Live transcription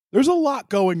There's a lot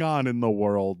going on in the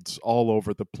world all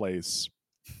over the place.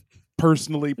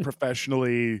 Personally,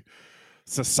 professionally,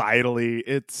 societally,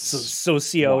 it's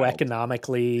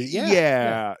socioeconomically.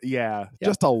 Yeah.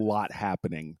 Just a lot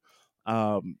happening.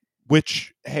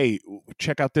 Which, hey,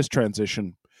 check out this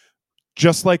transition.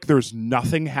 Just like there's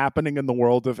nothing happening in the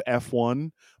world of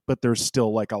F1, but there's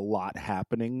still like a lot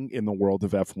happening in the world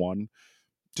of F1.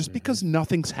 Just because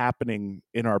nothing's happening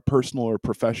in our personal or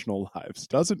professional lives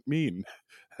doesn't mean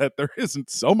that there isn't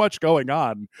so much going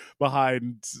on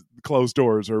behind closed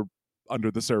doors or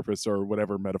under the surface or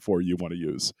whatever metaphor you want to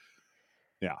use.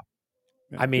 Yeah.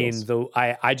 I mean, though,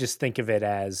 I just think of it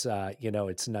as,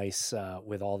 it's nice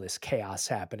with all this chaos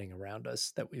happening around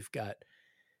us that we've got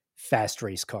fast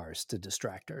race cars to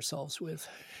distract ourselves with.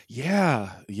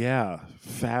 Yeah. The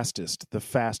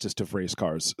fastest of race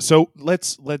cars. So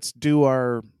let's do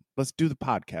the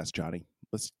podcast, Johnny.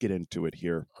 Let's get into it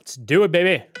here. Let's do it,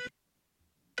 baby.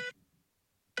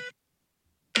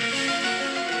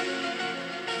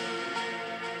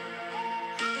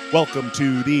 Welcome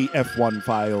to the F1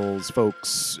 Files,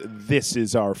 folks. This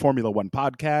is our Formula One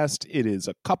podcast. It is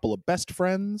a couple of best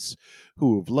friends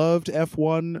who have loved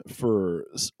F1 for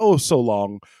so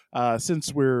long,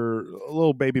 since we're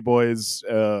little baby boys,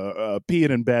 peeing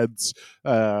in beds.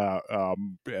 Yeah,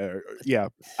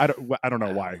 I don't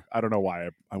know why. I don't know why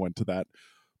I went to that.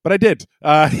 But I did.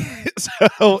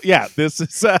 So yeah, this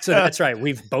is. So that's right.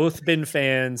 We've both been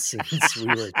fans since we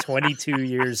were 22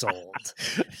 years old.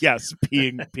 Yes,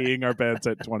 peeing our beds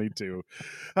at 22.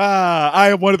 I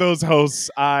am one of those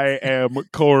hosts. I am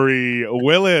Corey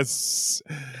Willis.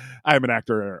 I'm an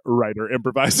actor, writer,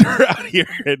 improviser out here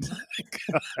in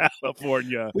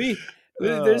California.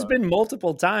 There's been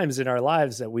multiple times in our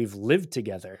lives that we've lived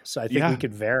together, so I think we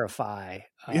could verify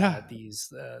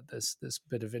this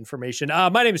bit of information.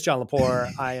 My name is John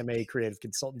Lepore. I am a creative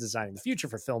consultant designing the future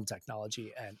for film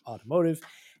technology and automotive.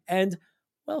 And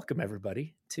welcome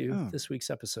everybody to this week's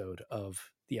episode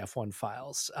of the F1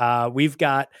 Files. We've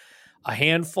got a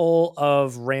handful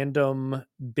of random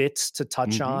bits to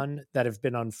touch on that have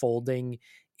been unfolding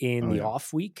in the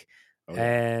off week.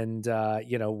 And,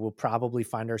 we'll probably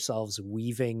find ourselves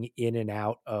weaving in and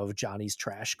out of Johnny's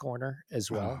trash corner as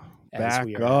well. Back as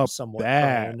we are up somewhat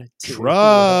that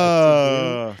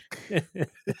prone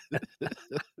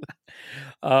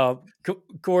truck.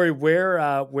 Corey,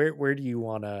 where do you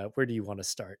want to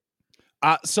start?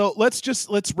 So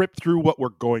let's rip through what we're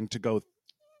going to go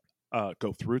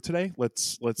through today.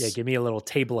 Let's give me a little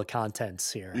table of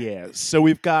contents here. Yeah, so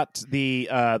we've got the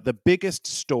biggest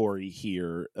story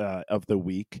here of the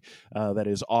week that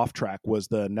is off track was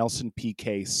the Nelson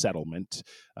Piquet settlement,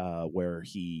 where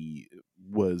he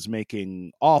was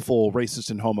making awful racist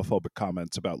and homophobic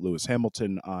comments about Lewis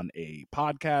Hamilton on a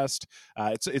podcast.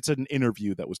 It's an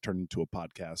interview that was turned into a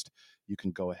podcast. You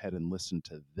can go ahead and listen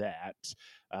to that.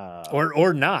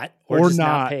 Or not. Or just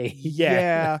not pay.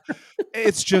 Yeah.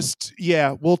 It's just,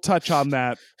 we'll touch on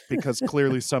that because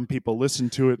clearly some people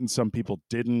listened to it and some people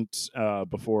didn't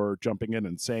before jumping in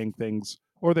and saying things,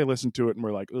 or they listened to it and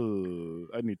were like, oh,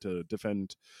 I need to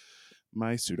defend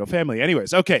my pseudo family.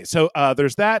 Anyways, okay, so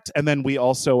there's that. And then we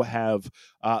also have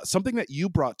something that you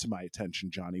brought to my attention,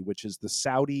 Johnny, which is the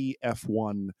Saudi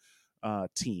F1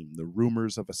 team, the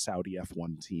rumors of a Saudi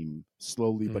F1 team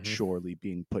slowly but surely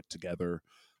being put together.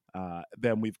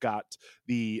 Then we've got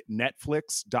the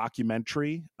Netflix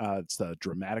documentary. It's the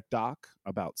dramatic doc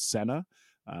about Senna.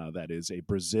 That is a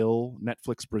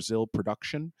Netflix Brazil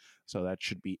production. So that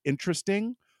should be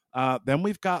interesting. Then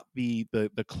we've got the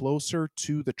closer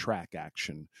to the track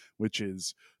action, which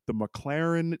is the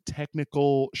McLaren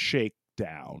technical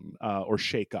shakedown, or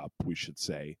shake up, we should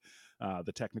say.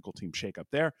 The technical team shake up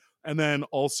there. And then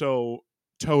also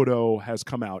Toto has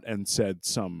come out and said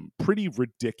some pretty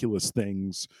ridiculous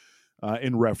things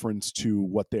in reference to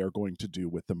what they are going to do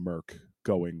with the Merc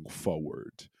going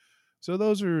forward. So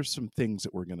those are some things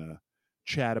that we're going to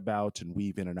chat about and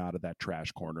weave in and out of that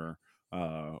trash corner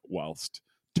whilst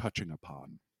touching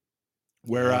upon.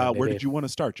 Where did you want to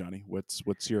start, Johnny? What's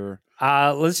your?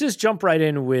 Let's just jump right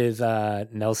in with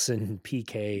Nelson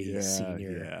Piquet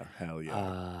Sr. Yeah, hell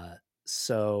yeah.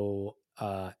 So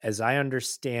as I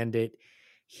understand it,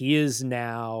 he is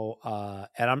now,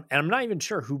 and I'm not even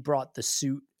sure who brought the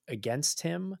suit against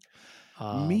him.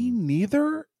 Me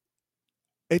neither.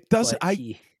 It doesn't.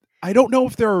 I don't know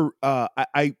if there are.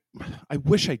 I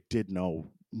wish I did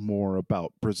know more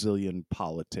about Brazilian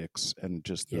politics and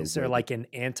just. Is there like an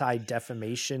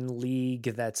anti-defamation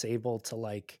league that's able to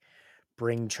like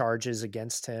bring charges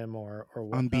against him or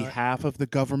whatnot? On behalf of the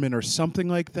government or something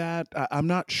like that? I'm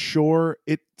not sure.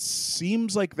 It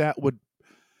seems like that would.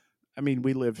 I mean,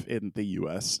 we live in the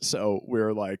U.S., so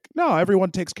we're like, no,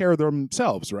 everyone takes care of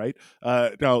themselves, right?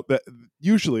 No,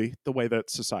 usually the way that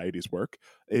societies work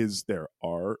is there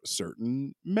are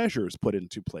certain measures put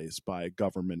into place by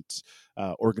government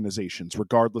organizations,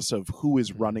 regardless of who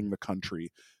is running the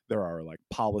country. There are like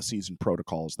policies and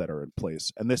protocols that are in place,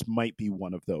 and this might be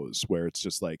one of those where it's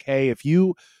just like, hey, if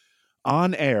you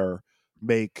on air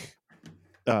make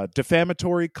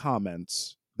defamatory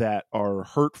comments that are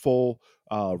hurtful,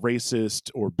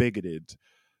 racist, or bigoted,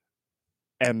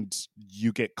 and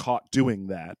you get caught doing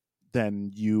that, then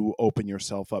you open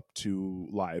yourself up to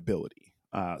liability.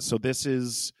 So this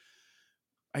is,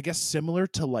 I guess, similar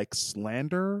to like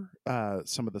slander,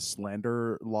 some of the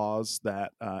slander laws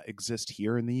that exist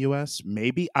here in the U.S.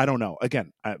 Maybe, I don't know.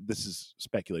 Again, this is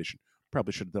speculation.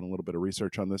 Probably should have done a little bit of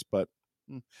research on this, but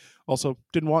also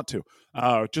didn't want to.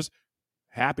 Just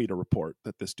happy to report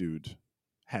that this dude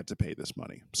had to pay this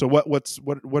money. So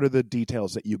what are the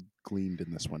details that you gleaned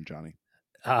in this one, Johnny?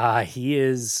 He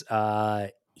is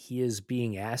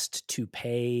being asked to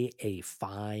pay a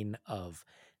fine of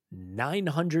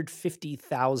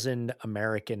 $950,000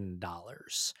 American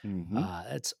dollars. Mm-hmm.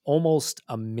 That's almost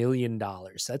 $1 million.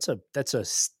 That's a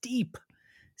steep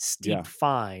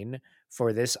fine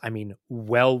for this. I mean,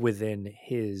 well within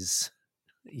his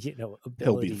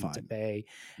ability to pay.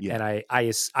 Yeah. And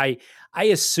I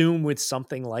assume with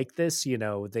something like this,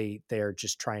 they're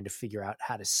just trying to figure out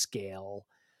how to scale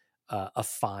a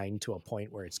fine to a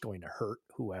point where it's going to hurt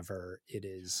whoever it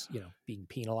is, being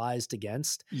penalized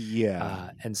against.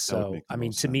 Yeah. And so, I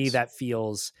mean, to me, that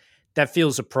feels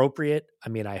appropriate. I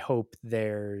mean, I hope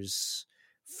there's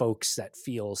folks that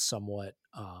feel somewhat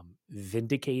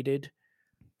vindicated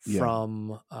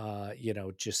from,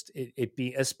 just it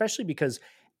be, especially because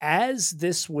as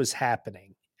this was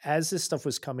happening, as this stuff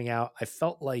was coming out, I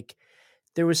felt like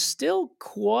there was still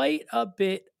quite a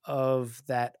bit of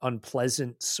that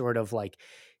unpleasant sort of like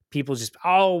people just,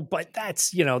 but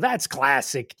that's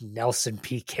classic Nelson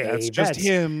Piquet. That's just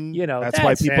him. That's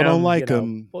why people him. Don't like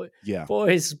him. Yeah.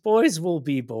 Boys will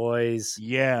be boys.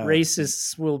 Yeah.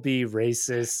 Racists will be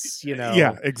racists,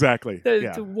 Yeah, exactly.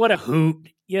 What a hoot,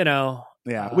 Yeah,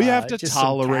 we have to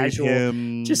tolerate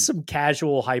him. Just some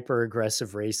casual,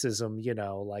 hyper-aggressive racism,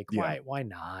 why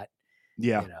not?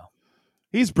 Yeah.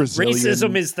 He's Brazilian.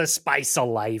 Racism is the spice of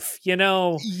life,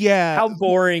 Yeah. How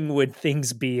boring would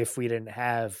things be if we didn't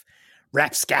have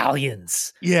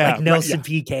rapscallions like Nelson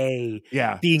Piquet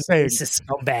being racist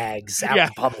scumbags out in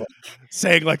public.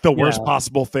 Saying like the worst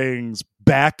possible things,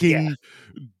 backing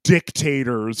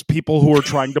dictators, people who are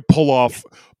trying to pull off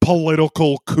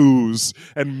political coups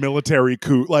and military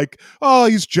coups. Like,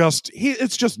 it's just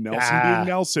Nelson being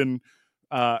Nelson.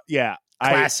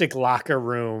 Classic locker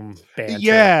room banter.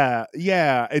 Yeah.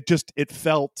 It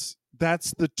felt,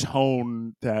 that's the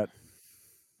tone that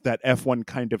F1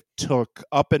 kind of took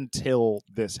up until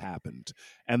this happened.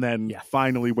 And then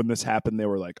finally when this happened, they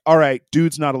were like, all right,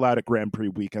 dude's not allowed at Grand Prix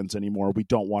weekends anymore. We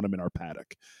don't want him in our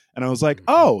paddock. And I was like,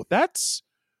 that's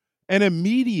an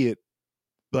immediate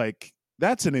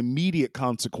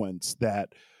consequence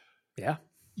that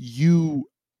you,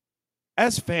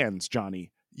 as fans,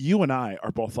 Johnny, you and I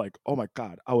are both like, oh my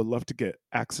God, I would love to get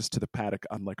access to the paddock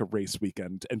on like a race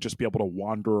weekend and just be able to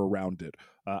wander around it.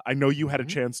 I know you had a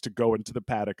chance to go into the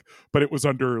paddock, but it was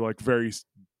under like very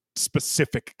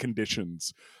specific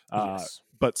conditions.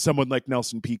 But someone like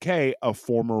Nelson Piquet, a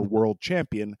former world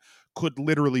champion, could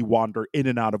literally wander in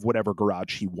and out of whatever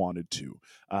garage he wanted to.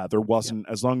 There wasn't,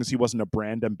 as long as he wasn't a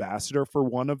brand ambassador for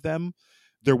one of them,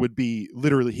 there would be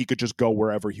literally, he could just go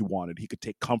wherever he wanted. He could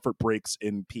take comfort breaks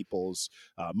in people's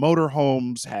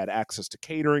motorhomes, had access to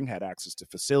catering, had access to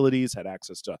facilities, had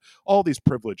access to all these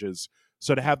privileges.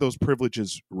 So to have those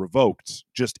privileges revoked,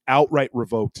 just outright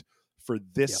revoked for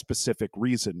this specific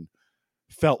reason,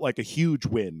 felt like a huge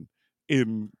win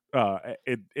in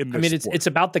this sport. It's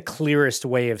about the clearest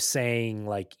way of saying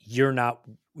like you're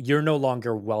no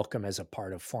longer welcome as a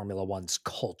part of Formula One's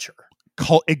culture.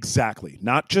 Exactly.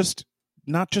 Not just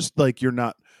like you're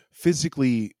not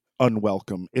physically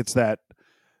unwelcome. It's that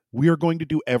we are going to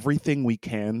do everything we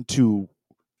can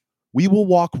we will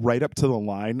walk right up to the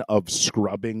line of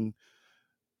scrubbing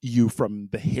you from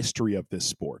the history of this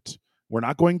sport. We're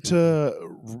not going to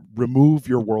remove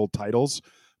your world titles,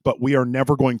 but we are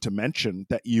never going to mention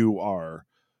that you are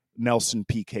Nelson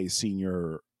Piquet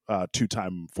Sr.,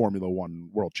 two-time Formula One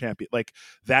world champion. Like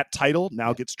that title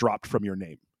now gets dropped from your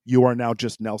name. You are now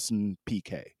just Nelson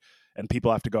Piquet. And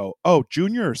people have to go,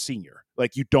 junior or senior?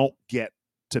 Like you don't get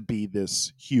to be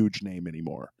this huge name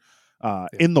anymore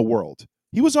in the world.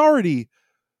 He was already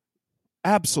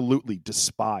absolutely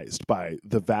despised by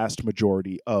the vast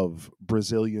majority of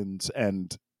Brazilians,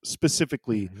 and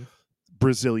specifically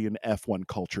Brazilian F1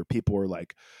 culture. People were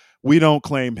like, we don't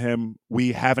claim him.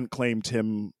 We haven't claimed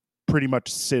him pretty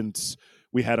much since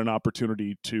we had an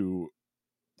opportunity to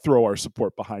throw our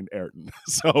support behind Ayrton.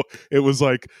 So it was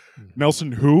like,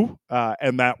 Nelson who?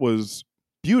 And that was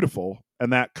beautiful.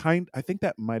 And that I think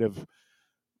that might have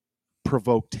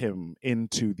provoked him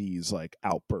into these like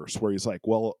outbursts where he's like,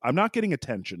 well, I'm not getting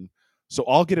attention, so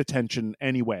I'll get attention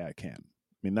any way I can.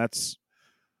 I mean, that's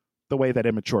the way that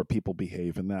immature people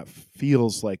behave, and that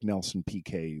feels like Nelson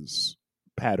Piquet's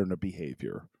pattern of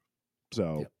behavior.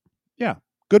 So, yeah,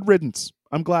 good riddance.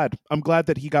 I'm glad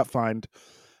that he got fined.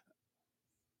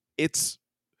 It's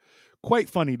quite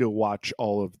funny to watch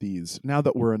all of these now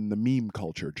that we're in the meme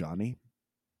culture, Johnny.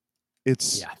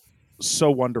 It's so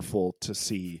wonderful to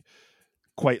see,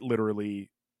 quite literally,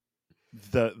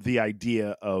 the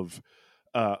idea of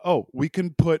we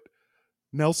can put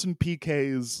Nelson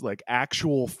Piquet's like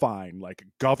actual fine, like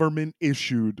government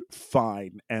issued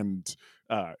fine and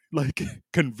like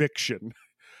conviction.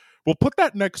 We'll put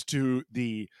that next to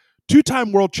the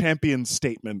 2-time world champion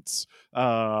statements,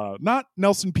 not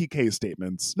Nelson Piquet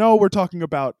statements. No, we're talking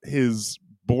about his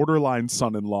borderline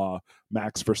son-in-law,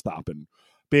 Max Verstappen,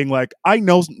 being like, I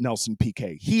know Nelson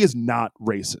Piquet. He is not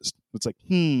racist. It's like,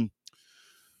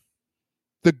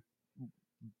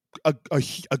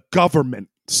 a government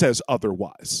says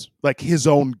otherwise. Like his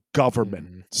own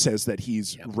government says that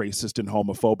he's racist and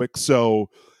homophobic. So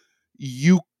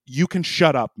you can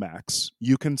shut up, Max.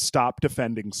 You can stop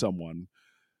defending someone.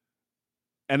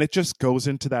 And it just goes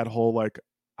into that whole, like,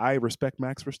 I respect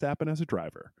Max Verstappen as a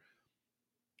driver.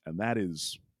 And that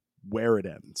is where it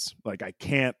ends. Like, I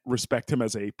can't respect him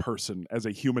as a person, as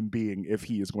a human being, if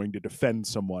he is going to defend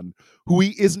someone who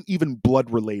he isn't even blood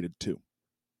related to.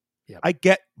 Yep. I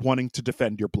get wanting to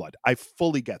defend your blood. I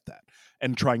fully get that.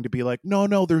 And trying to be like,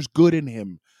 no, there's good in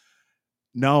him.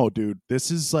 No, dude,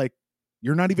 this is like,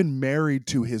 you're not even married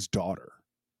to his daughter.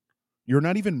 You're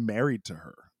not even married to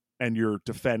her. And you're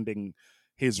defending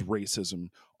his racism.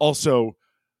 Also,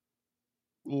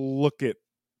 look at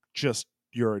just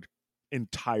your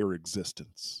entire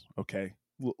existence, okay?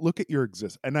 Look at your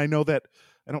existence. And I know that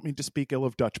I don't mean to speak ill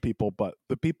of Dutch people, but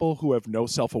the people who have no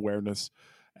self-awareness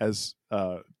as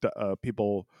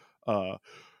people,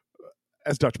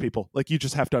 as Dutch people, like, you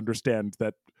just have to understand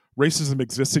that racism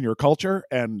exists in your culture,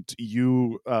 and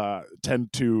you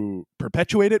tend to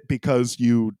perpetuate it because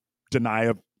you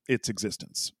deny its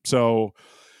existence. So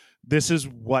this is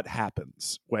what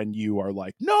happens when you are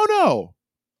like, no,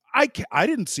 I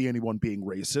didn't see anyone being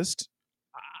racist.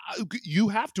 You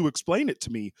have to explain it to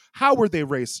me. How were they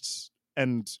racist?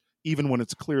 And even when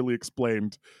it's clearly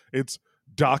explained, it's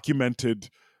documented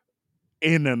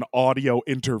in an audio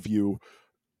interview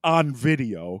on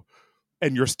video,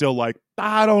 and you're still like,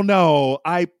 I don't know.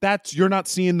 You're not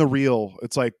seeing the real.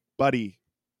 It's like, buddy,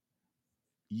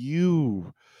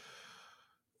 you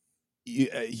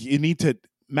need to,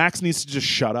 Max needs to just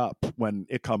shut up when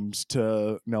it comes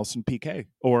to Nelson Piquet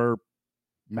or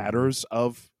matters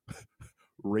of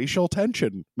racial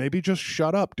tension. Maybe just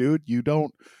shut up, dude. You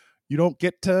don't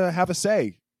get to have a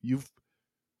say.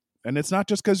 And it's not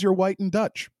just because you're white and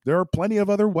Dutch. There are plenty of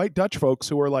other white Dutch folks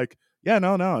who are like, yeah,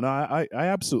 no, I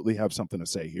absolutely have something to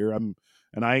say here. And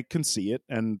I can see it,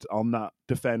 and I'll not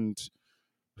defend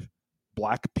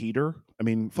Black Peter. I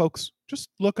mean, folks, just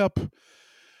look up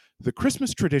the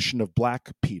Christmas tradition of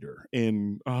Black Peter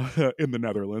in the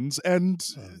Netherlands, and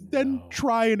then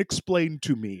try and explain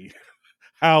to me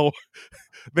how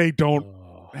they don't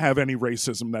have any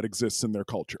racism that exists in their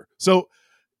culture. So,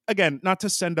 again, not to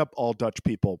send up all Dutch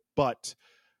people, but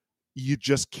you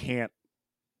just can't.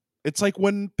 It's like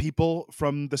when people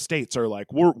from the States are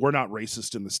like, we're not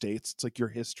racist in the States. It's like your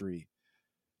history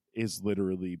is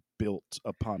literally built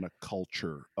upon a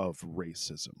culture of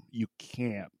racism. You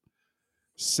can't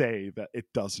say that it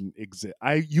doesn't exist.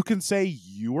 You can say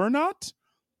you are not,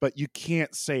 but you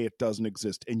can't say it doesn't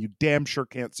exist, and you damn sure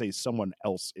can't say someone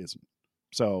else isn't.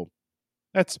 So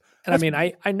that's I mean,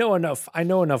 I know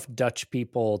enough Dutch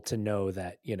people to know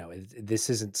that, this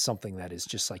isn't something that is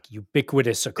just like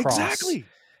ubiquitous across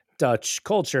Dutch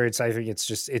culture. I think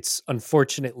it's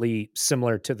unfortunately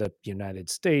similar to the United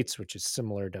States, which is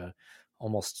similar to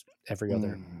almost every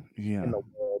other in the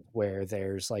world, where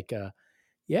there's like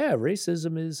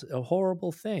racism is a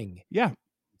horrible thing. Yeah.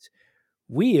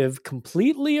 We have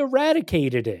completely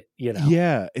eradicated it,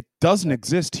 Yeah, it doesn't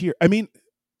exist here. I mean,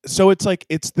 so it's like,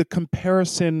 it's the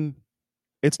comparison.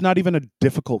 It's not even a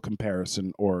difficult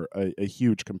comparison or a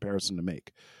huge comparison to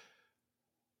make.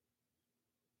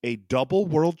 A double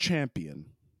world champion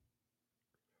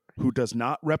who does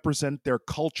not represent their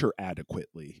culture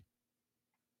adequately.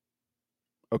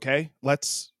 Okay?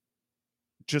 Let's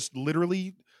just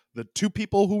literally, the two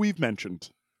people who we've mentioned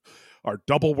are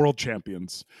double world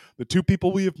champions. The two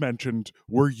people we have mentioned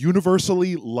were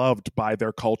universally loved by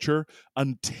their culture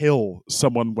until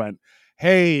someone went,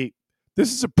 hey,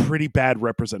 this is a pretty bad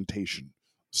representation.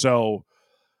 So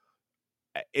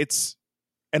it's,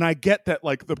 and I get that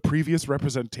like the previous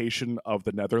representation of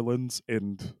the Netherlands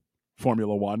in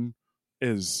Formula One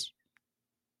is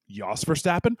Jos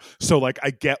Verstappen. So like I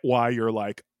get why you're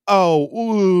like, oh,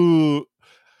 ooh,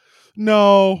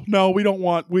 no, we don't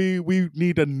want, we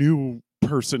need a new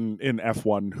person in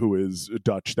F1 who is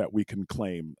Dutch that we can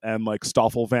claim. And like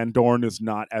Stoffel van Dorn is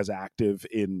not as active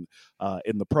in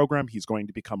the program. He's going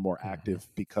to become more active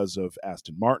because of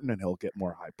Aston Martin, and he'll get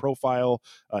more high profile.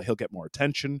 He'll get more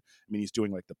attention. I mean, he's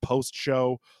doing like the post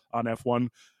show on F1,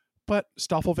 but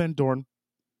Stoffel van Dorn,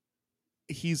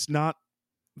 he's not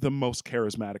the most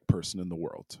charismatic person in the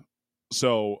world.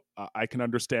 So I can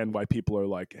understand why people are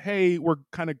like, hey, we're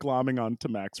kind of glomming on to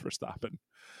Max Verstappen.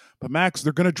 But Max,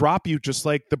 they're going to drop you just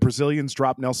like the Brazilians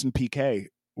drop Nelson Piquet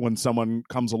when someone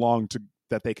comes along to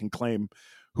that they can claim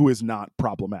who is not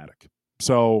problematic.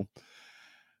 So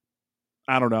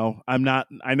I don't know.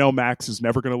 I know Max is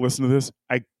never going to listen to this.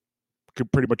 I could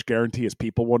pretty much guarantee his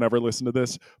people won't ever listen to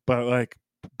this. But like,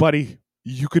 buddy,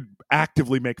 you could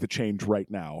actively make the change right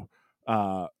now.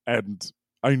 And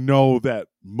I know that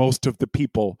most of the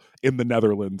people in the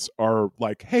Netherlands are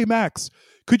like, hey, Max,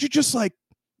 could you just like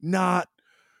not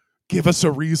give us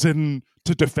a reason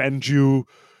to defend you?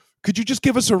 Could you just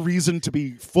give us a reason to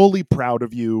be fully proud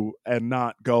of you and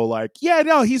not go like, yeah,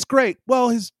 no, he's great. Well,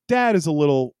 his dad is a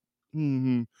little,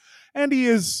 and he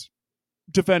is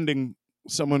defending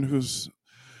someone who's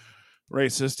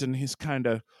racist, and he's kind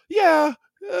of, yeah.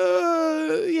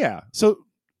 So,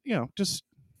 just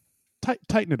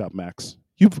tighten it up, Max.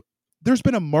 There's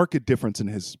been a marked difference in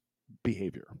his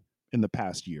behavior in the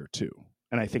past year too,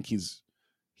 and I think he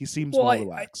seems more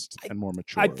relaxed and more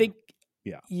mature. I think,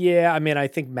 yeah. I mean, I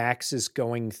think Max is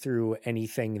going through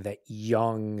anything that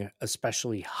young,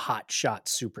 especially hotshot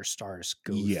superstars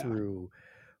go through,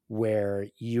 where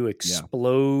you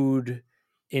explode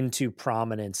into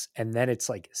prominence, and then it's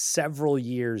like several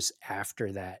years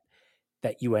after that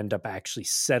you end up actually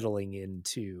settling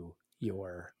into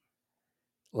your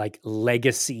like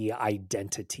legacy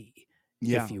identity,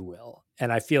 if you will.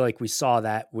 And I feel like we saw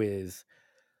that with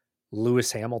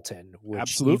Lewis Hamilton,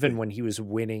 which even when he was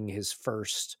winning his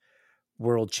first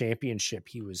world championship,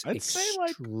 he was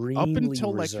extremely up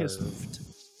until reserved. Like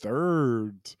his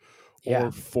third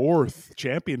or fourth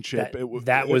championship.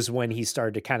 That was when he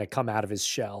started to kind of come out of his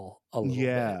shell a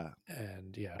little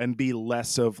bit. And be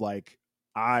less of like,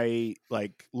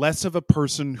 less of a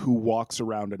person who walks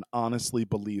around and honestly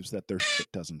believes that their shit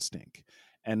doesn't stink.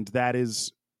 And that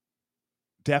is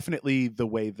definitely the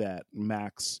way that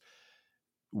Max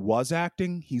was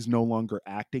acting. He's no longer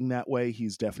acting that way.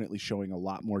 He's definitely showing a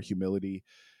lot more humility.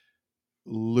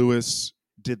 Lewis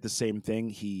did the same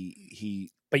thing.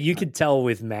 But you could tell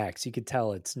with Max, you could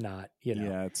tell it's not,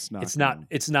 it's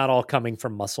not all coming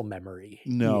from muscle memory.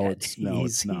 No,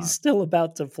 he's still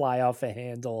about to fly off a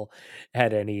handle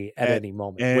at any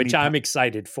moment, which I'm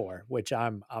excited for, which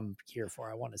I'm here for.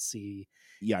 I want to see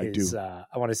I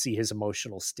want to see his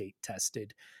emotional state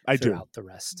tested throughout the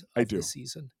rest of the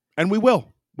season. And we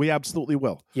will. We absolutely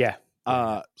will. Yeah.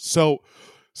 So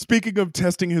speaking of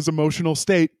testing his emotional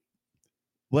state,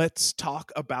 let's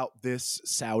talk about this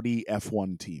Saudi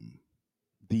F1 team,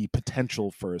 the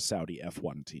potential for a Saudi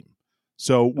F1 team.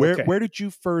 So where did you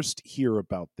first hear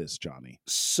about this, Johnny?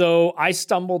 So I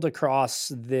stumbled across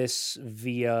this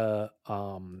via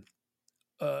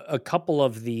a couple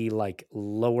of the like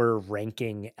lower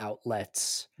ranking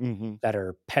outlets that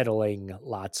are peddling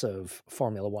lots of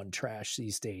Formula One trash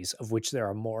these days, of which there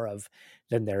are more of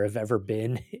than there have ever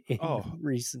been in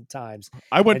recent times.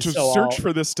 I went to search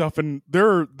for this stuff, and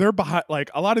they're behind,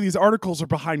 like a lot of these articles are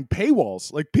behind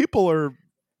paywalls. Like they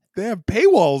have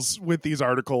paywalls with these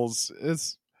articles.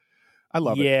 I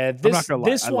love it. Yeah, this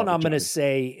one I'm going to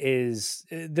say is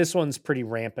this one's pretty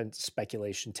rampant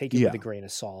speculation. Take it with a grain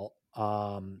of salt.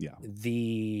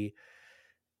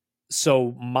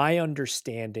 So my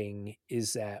understanding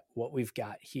is that what we've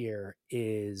got here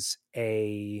is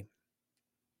a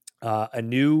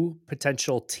new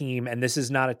potential team, and this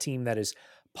is not a team that has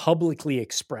publicly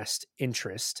expressed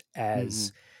interest,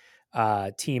 as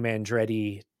Team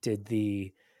Andretti did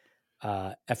the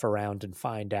F around and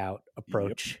find out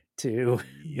approach to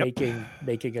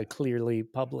making a clearly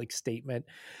public statement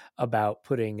about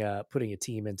putting a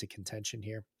team into contention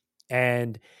here.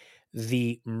 And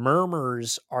The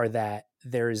murmurs are that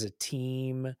there is a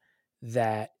team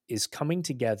that is coming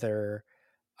together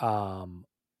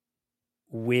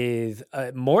with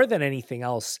more than anything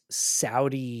else,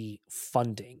 Saudi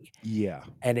funding. Yeah.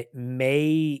 And it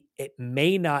may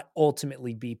not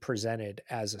ultimately be presented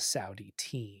as a Saudi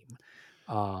team.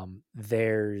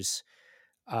 There's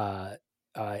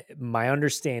my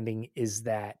understanding is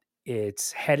that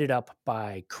it's headed up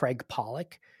by Craig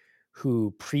Pollock,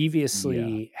 who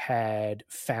previously had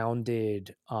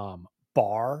founded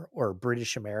BAR, or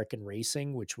British American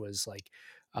Racing, which was like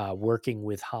working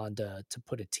with Honda to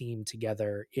put a team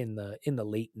together in the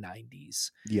late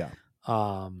 90s. Yeah.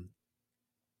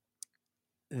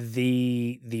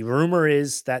 The rumor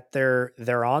is that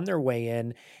they're on their way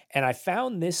in, and I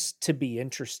found this to be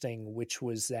interesting, which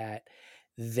was that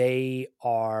they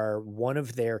are, one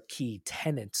of their key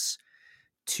tenets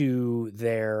to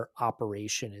their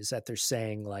operation is that they're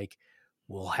saying, like,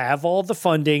 we'll have all the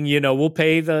funding, we'll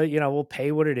pay we'll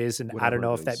pay what it is. And whatever, I don't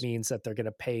know if that means that they're going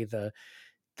to pay the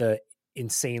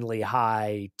insanely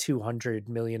high $200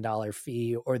 million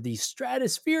fee or the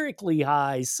stratospherically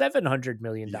high $700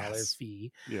 million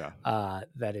fee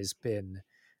that has been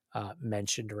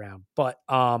mentioned around. But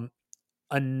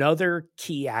another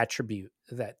key attribute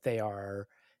that they are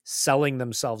selling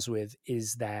themselves with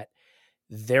is that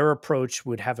their approach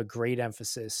would have a great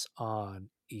emphasis on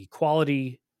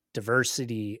equality,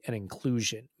 diversity, and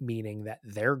inclusion, meaning that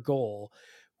their goal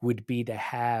would be to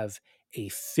have a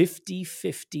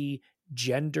 50-50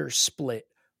 gender split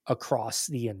across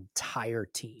the entire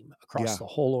team, across the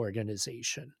whole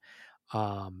organization.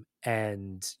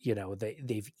 And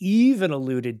they've even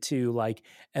alluded to, like,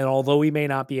 and although we may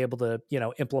not be able to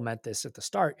implement this at the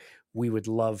start, we would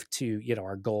love to,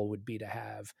 our goal would be to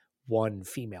have one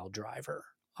female driver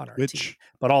on our team,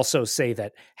 but also say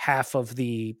that half of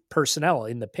the personnel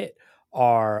in the pit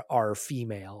are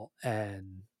female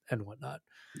and whatnot.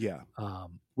 Yeah.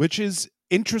 Which is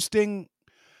interesting.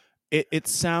 It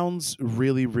sounds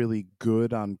really, really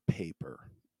good on paper.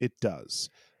 It does.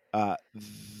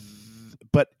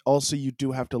 But also you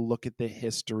do have to look at the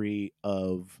history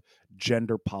of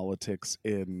gender politics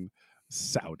in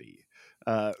Saudi.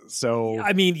 So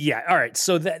I mean, yeah. All right.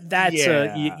 So that's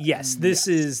yes. This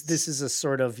is a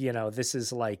sort of, this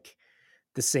is like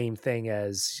the same thing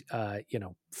as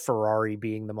Ferrari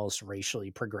being the most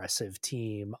racially progressive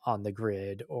team on the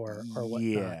grid or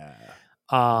whatnot.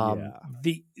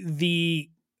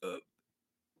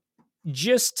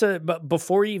 But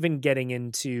before even getting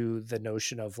into the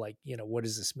notion of, like, what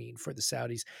does this mean for the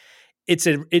Saudis? It's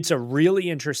a really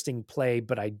interesting play,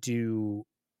 but I do,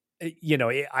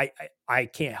 I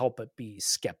can't help but be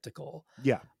skeptical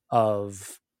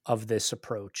of this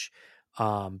approach,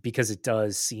 because it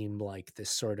does seem like this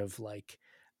sort of, like,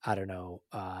 I don't know,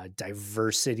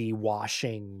 diversity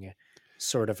washing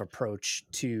sort of approach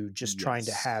to just trying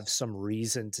to have some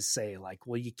reason to say, like,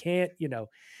 well, you can't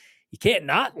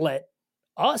not let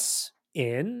us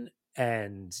in.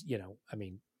 And, I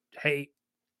mean, hey,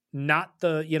 not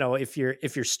the, if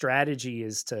your strategy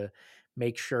is to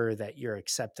make sure that you're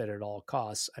accepted at all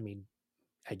costs, I mean,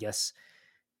 I guess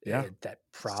that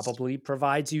probably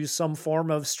provides you some form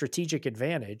of strategic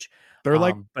advantage. They're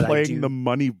like playing the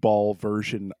Moneyball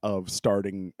version of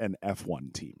starting an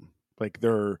F1 team. Like,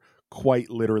 they're quite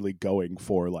literally going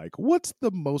for, like, what's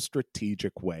the most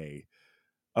strategic way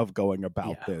of going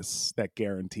about this that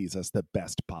guarantees us the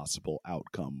best possible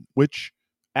outcome, which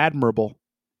admirable.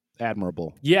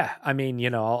 Yeah. I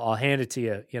mean, I'll hand it to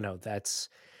you. That's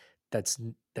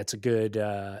a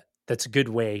good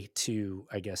way to,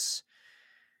 I guess,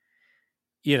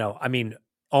 I mean,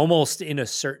 almost in a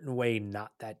certain way,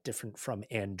 not that different from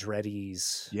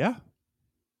Andretti's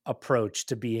approach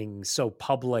to being so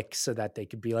public so that they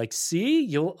could be like, see,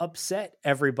 you'll upset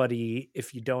everybody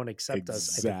if you don't accept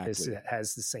us. I think this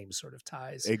has the same sort of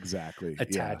ties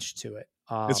attached to it.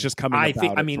 It's just coming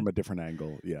about it from a different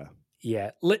angle. Yeah.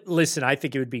 Listen, I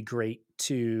think it would be great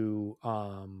to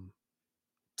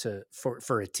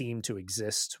for a team to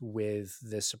exist with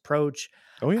this approach.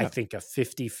 I think a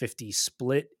 50-50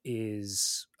 split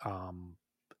is,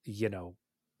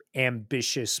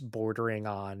 ambitious, bordering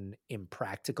on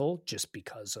impractical, just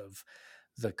because of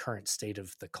the current state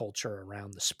of the culture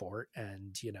around the sport.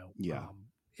 And,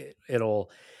 it'll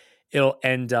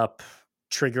end up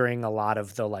triggering a lot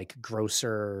of the, like,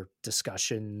 grosser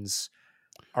discussions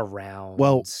around.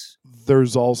 Well,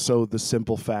 there's also the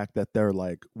simple fact that they're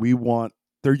like,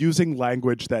 they're using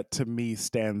language that to me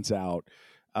stands out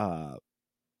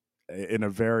in a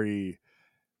very,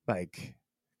 like,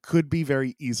 could be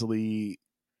very easily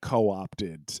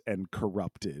co-opted and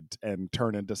corrupted and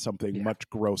turn into something much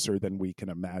grosser than we can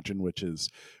imagine, which is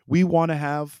we want to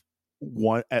have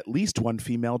at least one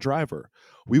female driver.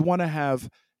 We want to have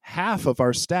half of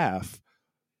our staff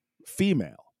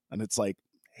female. And it's like,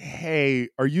 hey,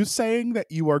 are you saying that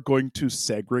you are going to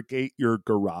segregate your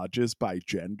garages by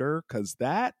gender? Because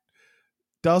that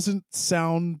doesn't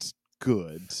sound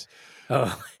good.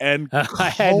 Oh, and I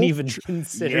hadn't even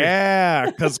considered.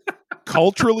 Yeah, because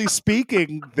culturally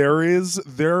speaking,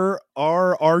 there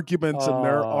are arguments and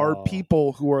there are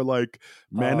people who are like,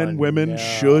 men and women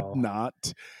should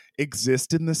not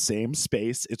exist in the same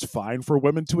space. It's fine for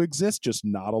women to exist, just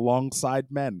not alongside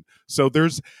men. So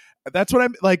that's what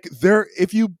I'm like.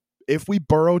 If we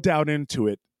burrow down into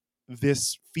it,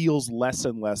 this feels less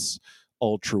and less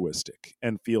altruistic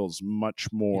and feels much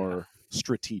more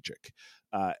strategic.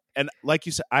 And like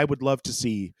you said, I would love to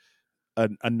see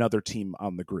another team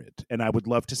on the grid, and I would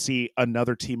love to see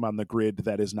another team on the grid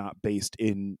that is not based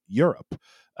in Europe,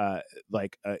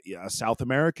 like a South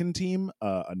American team,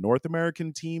 a North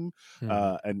American team,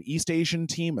 an East Asian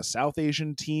team, a South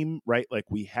Asian team, right? Like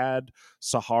we had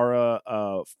Sahara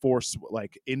Force,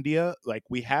 like India, like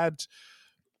we had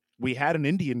an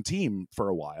Indian team for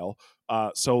a while.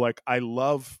 So like I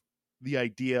love the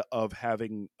idea of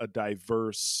having a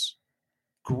diverse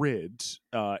grid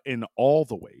in all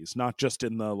the ways, not just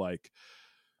in the like,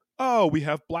 oh, we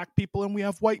have black people and we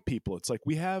have white people. It's like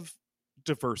we have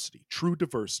diversity, true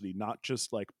diversity, not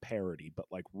just like parity, but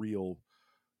like real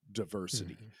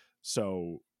diversity.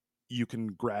 So you can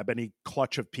grab any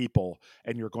clutch of people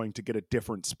and you're going to get a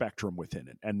different spectrum within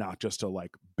it, and not just a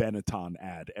like Benetton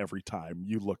ad every time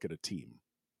you look at a team.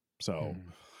 So,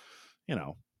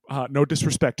 no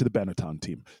disrespect to the Benetton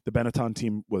team. The Benetton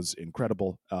team was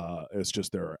incredible. It's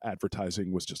just their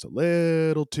advertising was just a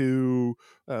little too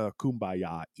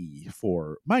kumbaya-y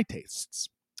for my tastes.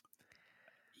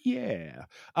 Yeah.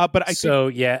 But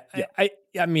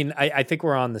I mean, I think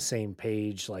we're on the same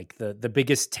page. Like the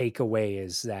biggest takeaway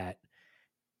is that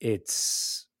it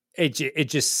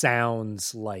just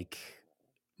sounds like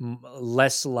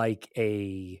less like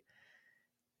a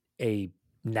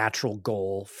natural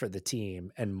goal for the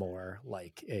team and more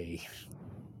like a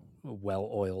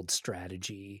well-oiled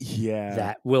strategy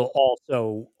that will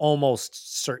also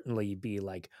almost certainly be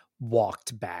like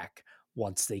walked back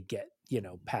once they get,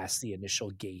 past the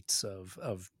initial gates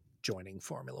of joining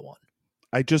Formula One.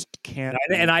 I just can't.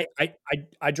 And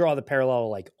I draw the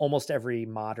parallel, like almost every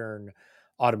modern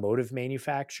automotive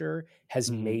manufacturer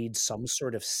has made some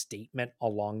sort of statement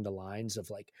along the lines of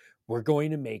like, we're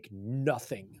going to make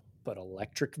nothing but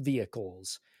electric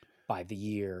vehicles by the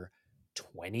year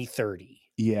 2030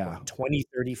 or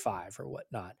 2035 or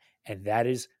whatnot. And that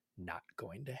is not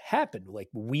going to happen. Like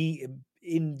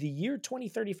in the year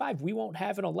 2035, we won't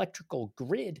have an electrical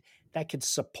grid that can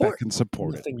support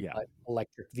nothing but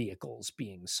electric vehicles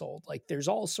being sold. Like there's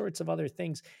all sorts of other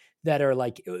things that are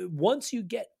like, once you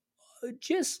get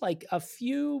just like a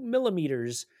few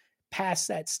millimeters past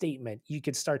that statement, you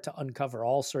could start to uncover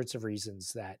all sorts of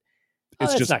reasons that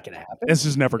it's just not going to happen. This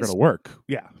is never going to work.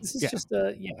 Yeah. This is just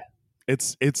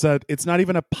It's not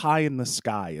even a pie in the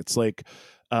sky. It's like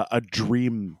a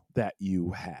dream that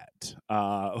you had.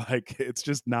 Like it's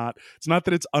just not. It's not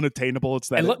that it's unattainable. It's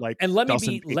that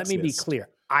let me be clear.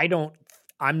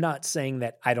 I'm not saying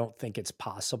that I don't think it's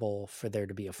possible for there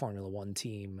to be a Formula One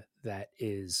team that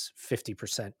is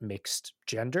 50% mixed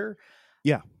gender.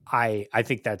 Yeah, I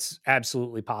think that's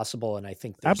absolutely possible, and I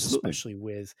think especially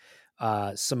with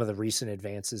some of the recent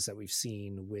advances that we've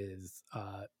seen with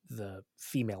the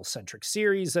female-centric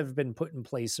series that have been put in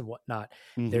place and whatnot,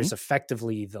 there's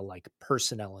effectively the like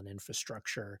personnel and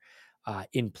infrastructure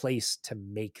in place to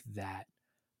make that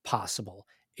possible.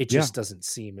 It just doesn't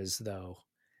seem as though,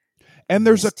 and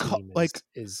there's is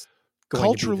going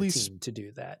culturally to be the team to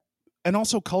do that, and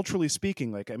also culturally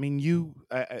speaking, like I mean, you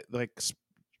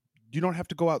don't have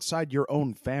to go outside your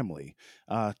own family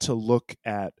to look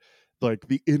at like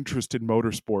the interest in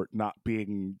motorsport not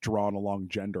being drawn along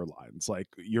gender lines. Like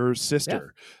your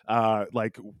sister,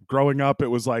 like growing up, it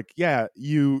was like,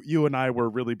 you and I were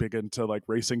really big into like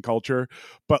racing culture,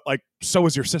 but like, so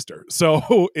is your sister.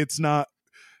 So it's not,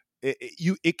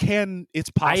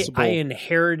 it's possible. I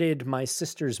inherited my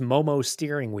sister's Momo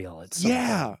steering wheel at some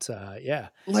point.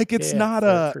 Like it's not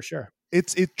for sure.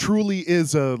 It truly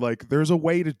is there's a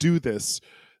way to do this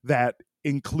that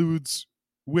includes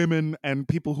women and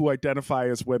people who identify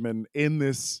as women in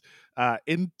this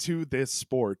into this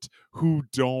sport who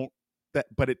don't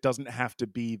but it doesn't have to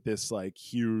be this like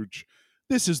huge,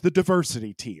 this is the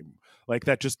diversity team. Like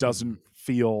that just doesn't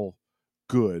feel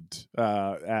good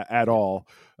at all.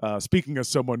 Speaking as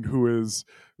someone who is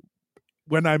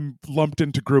when I'm lumped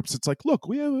into groups, it's like, look,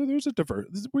 we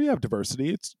have diversity.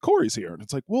 It's Corey's here, and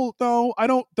it's like, well, no, I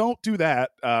don't do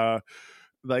that.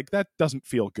 Like that doesn't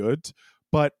feel good,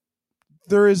 but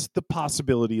there is the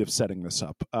possibility of setting this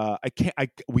up.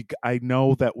 I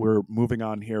know that we're moving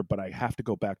on here, but I have to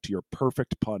go back to your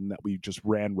perfect pun that we just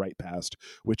ran right past,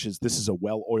 which is this is a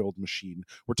well-oiled machine.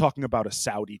 We're talking about a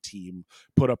Saudi team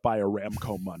put up by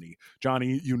Aramco money.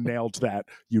 Johnny, you nailed that.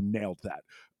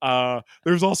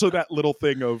 There's also that little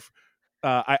thing of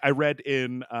I read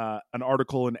in an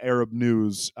article in Arab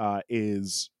News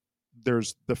is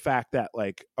there's the fact that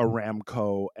like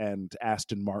Aramco and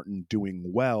Aston Martin doing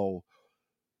well,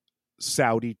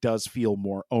 Saudi does feel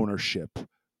more ownership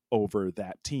over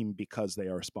that team because they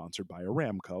are sponsored by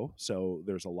Aramco. So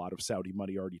there's a lot of Saudi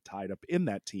money already tied up in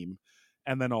that team.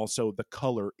 And then also the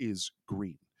color is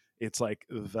green. It's like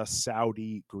the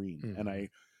Saudi green. Mm-hmm. And I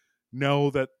know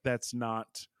that that's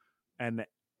not, and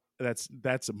that's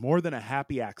more than a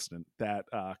happy accident that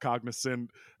Cognizant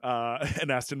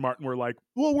and Aston Martin were like,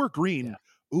 well, we're green.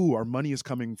 Yeah. Ooh, our money is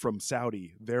coming from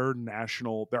Saudi. Their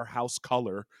house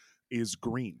color is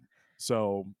green.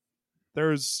 So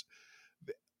there's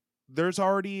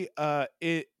already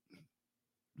it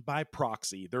by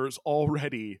proxy. There's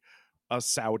already a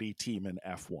Saudi team in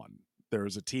F1.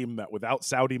 There's a team that without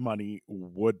Saudi money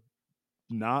would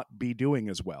not be doing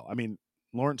as well. I mean,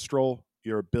 Lawrence Stroll,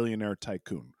 you're a billionaire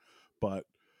tycoon, but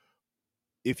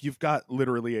if you've got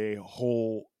literally a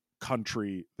whole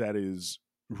country that is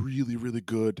really, really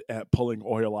good at pulling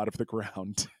oil out of the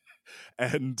ground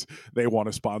and they want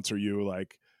to sponsor you,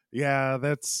 like, yeah,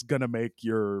 that's going to make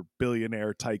your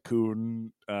billionaire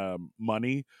tycoon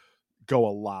money go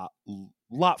a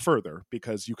lot further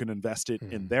because you can invest it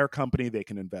in their company. They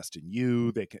can invest in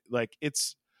you. They can like,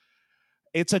 it's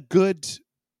a good,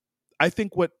 I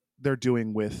think what they're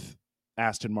doing with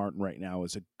Aston Martin right now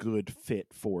is a good fit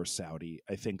for Saudi.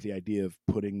 I think the idea of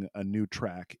putting a new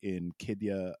track in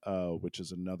Qiddiya, which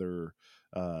is another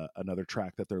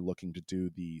track that they're looking to do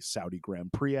the Saudi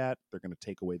Grand Prix at. They're going to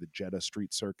take away the Jeddah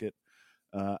Street Circuit.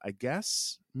 I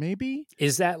guess maybe.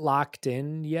 Is that locked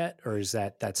in yet, or is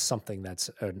that's something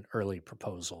that's an early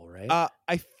proposal, right?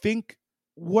 I think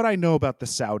what I know about the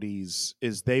Saudis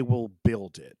is they will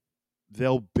build it.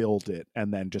 They'll build it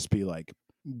and then just be like,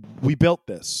 we built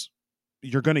this.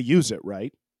 You're going to use it,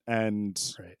 right? And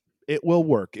it will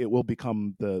work. It will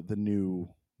become the new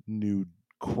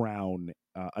crown,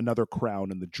 another crown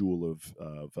in the jewel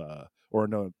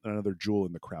or another jewel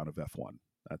in the crown of F1.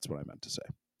 That's what I meant to say.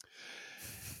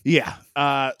 Yeah.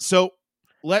 So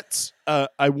let's.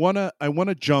 I wanna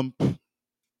jump.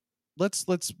 Let's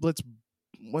bookend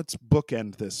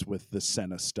this with the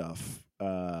Senna stuff.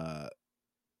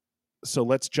 So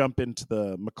let's jump into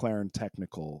the McLaren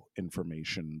technical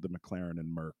information, the McLaren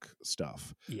and Merc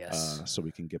stuff. Yes. So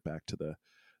we can get back to the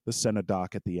Senna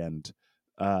doc at the end.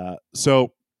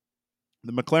 So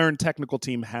the McLaren technical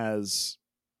team has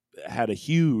had a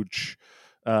huge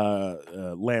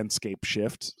landscape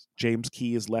shift. James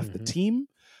Key has left the team.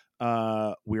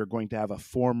 We are going to have a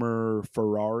former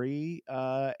Ferrari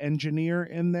engineer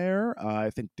in there. I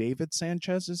think David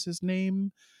Sanchez is his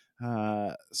name.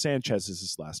 Sanchez is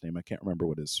his last name. I can't remember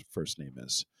what his first name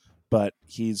is, but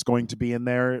he's going to be in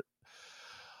there.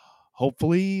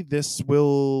 Hopefully this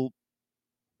will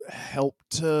help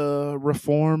to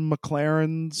reform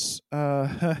McLaren's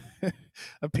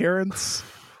appearance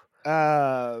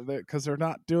because they're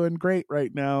not doing great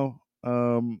right now.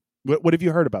 What have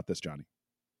you heard about this, Johnny?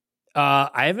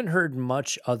 I haven't heard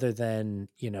much other than,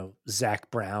 Zach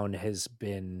Brown has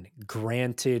been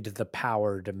granted the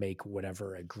power to make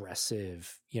whatever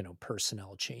aggressive,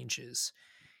 personnel changes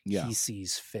he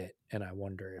sees fit. And I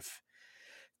wonder if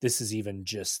this is even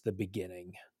just the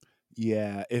beginning.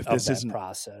 Yeah, if of this that isn't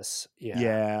process.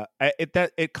 Yeah,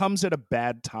 it comes at a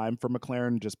bad time for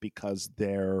McLaren just because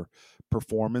their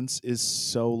performance is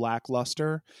so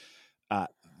lackluster.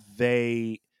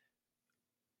 They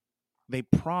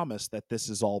promise that this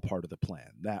is all part of the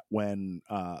plan. That when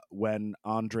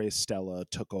Andre Stella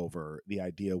took over, the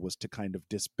idea was to kind of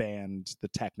disband the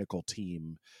technical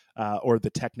team or the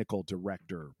technical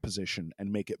director position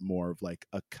and make it more of like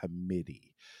a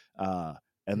committee.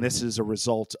 And this is a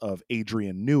result of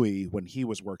Adrian Newey when he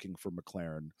was working for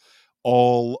McLaren.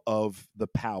 All of the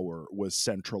power was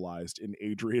centralized in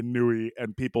Adrian Newey,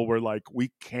 and people were like,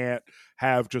 we can't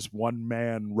have just one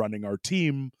man running our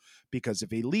team because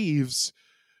if he leaves,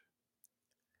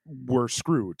 we're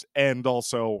screwed. And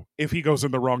also, if he goes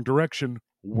in the wrong direction,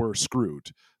 we're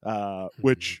screwed.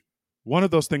 Which one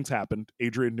of those things happened.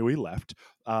 Adrian Newey left,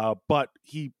 but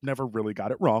he never really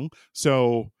got it wrong.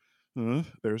 So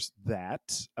There's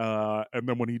that. And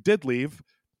then when he did leave,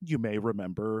 you may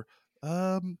remember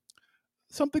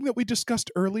something that we discussed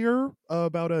earlier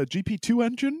about a GP2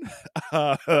 engine.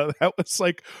 That was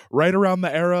like right around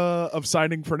the era of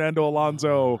signing Fernando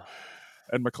Alonso,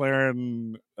 and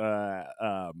McLaren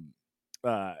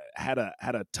had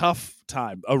a tough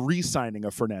time, a re-signing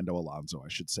of Fernando Alonso, I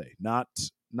should say, not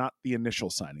the initial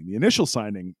signing. The initial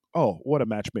signing, oh, what a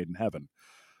match made in heaven.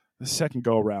 The second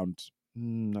go around,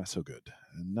 not so good.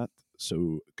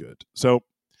 So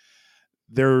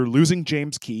they're losing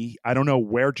James Key. I don't know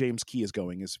where James Key is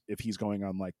going, if he's going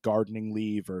on like gardening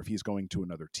leave or if he's going to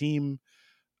another team.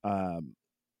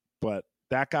 But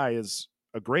that guy is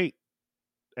a great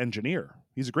engineer.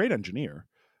 He's a great engineer.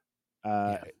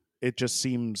 It just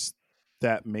seems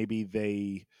that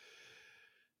maybe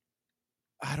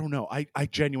I don't know. I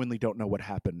genuinely don't know what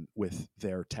happened with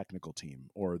their technical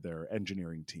team or their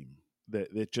engineering team.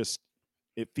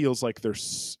 It feels like they're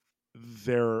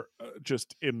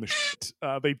just in the shit.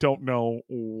 They don't know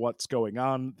what's going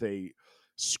on. They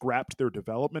scrapped their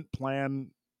development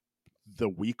plan the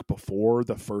week before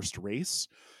the first race.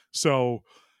 So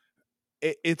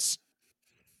it's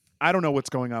I don't know what's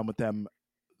going on with them.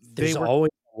 There's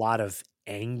always a lot of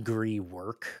angry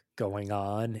work going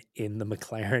on in the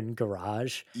McLaren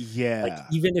garage. Yeah. Like,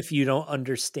 even if you don't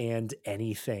understand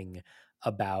anything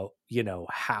about,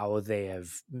 how they have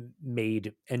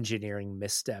made engineering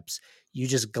missteps, you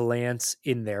just glance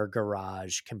in their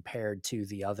garage compared to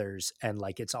the others. And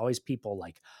like, it's always people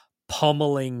like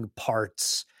pummeling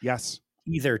parts. Yes.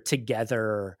 Either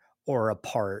together or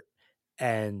apart.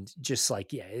 And just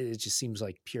like, it just seems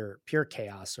like pure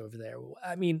chaos over there.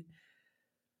 I mean,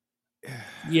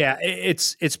 yeah,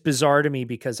 it's bizarre to me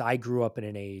because I grew up in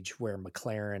an age where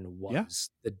McLaren was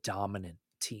the dominant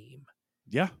team.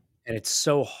 Yeah. And it's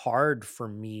so hard for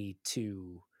me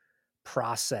to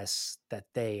process that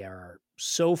they are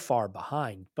so far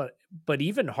behind, but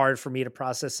even hard for me to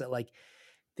process that like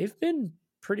they've been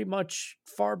pretty much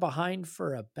far behind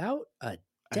for about a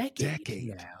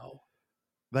decade now.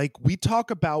 Like we talked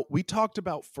about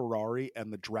Ferrari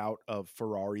and the drought of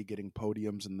Ferrari getting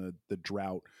podiums and the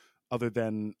drought, other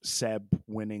than Seb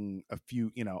winning a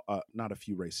few, not a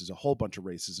few races, a whole bunch of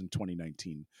races in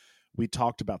 2019. We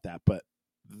talked about that, but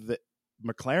the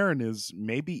McLaren is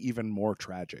maybe even more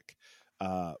tragic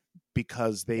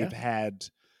because they've had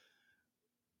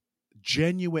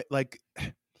genuine, like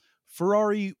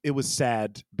Ferrari. It was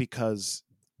sad because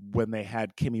when they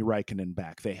had Kimi Räikkönen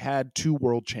back, they had two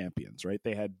world champions, right?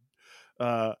 They had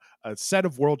a set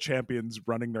of world champions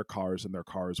running their cars, and their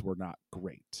cars were not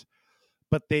great.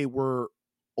 But they were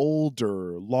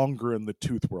older, longer in the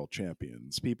tooth world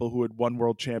champions, people who had won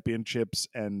world championships,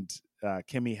 and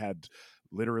Kimi had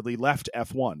literally left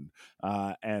F1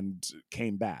 and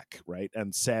came back, right?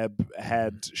 And Seb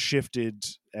had shifted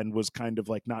and was kind of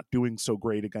like not doing so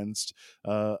great against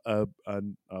a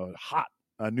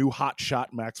new hot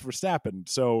shot Max Verstappen.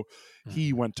 So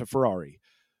he went to Ferrari.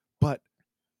 But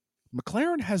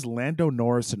McLaren has Lando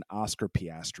Norris and Oscar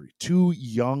Piastri, two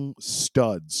young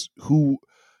studs who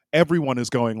everyone is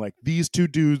going like, these two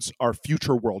dudes are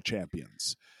future world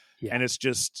champions. Yeah. And it's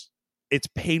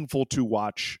painful to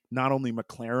watch not only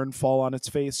McLaren fall on its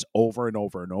face over and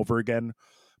over and over again,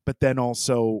 but then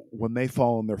also when they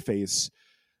fall on their face,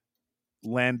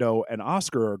 Lando and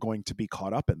Oscar are going to be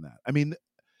caught up in that. I mean,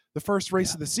 the first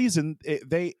race of the season,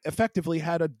 they effectively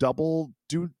had a double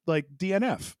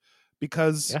DNF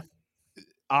because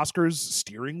Oscar's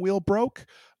steering wheel broke.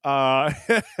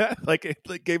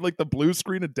 It gave like the blue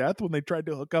screen of death when they tried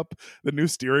to hook up the new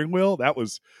steering wheel. That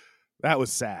was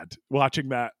sad. Watching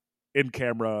that in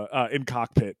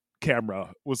cockpit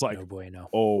camera was like,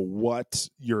 oh, what?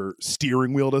 Your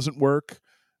steering wheel doesn't work?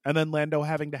 And then Lando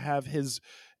having to have his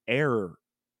air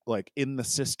like in the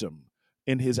system,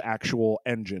 in his actual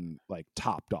engine, like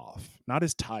topped off, not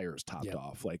his tires topped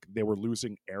off. Like they were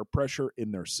losing air pressure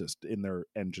in their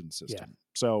engine system.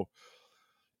 So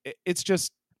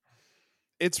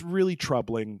it's really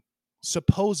troubling.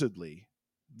 Supposedly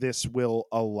this will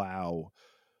allow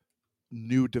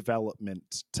new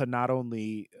development to not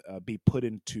only be put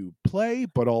into play,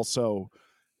 but also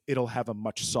it'll have a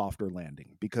much softer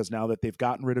landing, because now that they've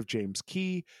gotten rid of James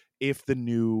Key, if the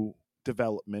new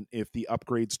development, if the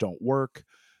upgrades don't work,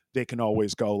 they can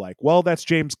always go like, well, that's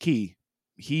James Key.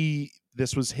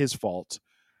 This was his fault.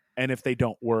 And if they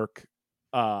don't work,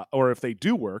 or if they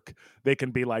do work, they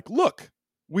can be like, look,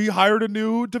 we hired a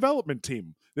new development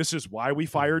team. This is why we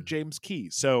fired James Key.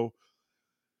 So,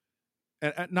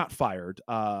 and not fired.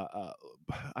 I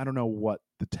don't know what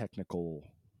the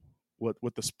technical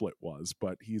what the split was,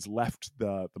 but he's left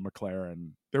the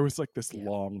McLaren. There was like this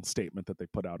long statement that they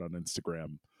put out on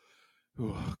Instagram.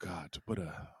 Oh God,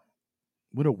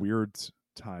 what a weird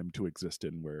time to exist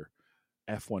in, where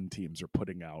F1 teams are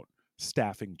putting out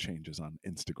staffing changes on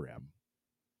Instagram.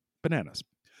 Bananas.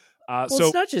 So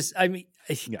it's not just, I mean,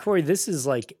 Corey, this is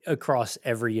like across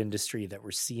every industry that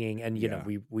we're seeing. And, you know,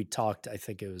 we talked, I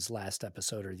think it was last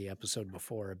episode or the episode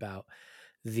before, about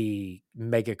the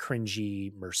mega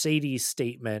cringy Mercedes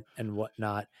statement and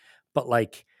whatnot. But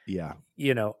like,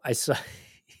 you know, I saw,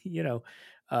 you know,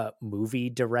 movie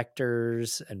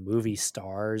directors and movie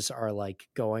stars are like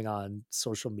going on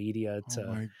social media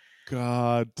to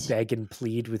beg and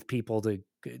plead with people to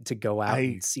go out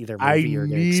and see their movie, or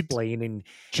to explain. And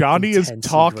Johnny is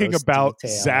talking about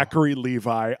Zachary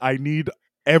Levi. I need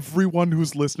everyone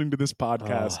who's listening to this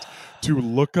podcast to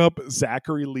look up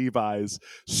Zachary Levi's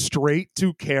straight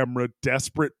to camera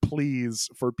desperate pleas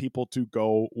for people to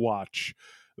go watch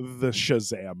the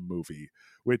Shazam movie,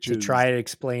 which is try to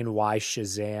explain why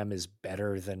Shazam is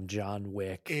better than John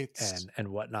Wick and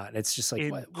whatnot. And it's just like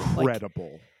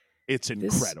incredible. It's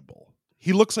incredible.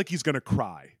 He looks like he's gonna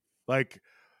cry. Like,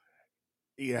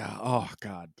 yeah. Oh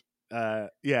God.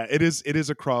 Yeah. It is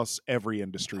across every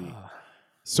industry.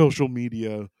 Social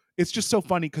media. It's just so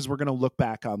funny because we're gonna look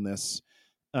back on this.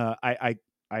 I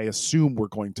assume we're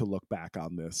going to look back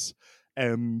on this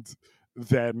and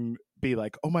then be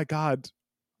like, oh my God,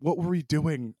 what were we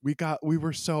doing? We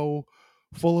were so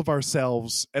full of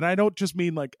ourselves. And I don't just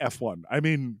mean like F1. I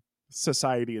mean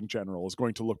society in general is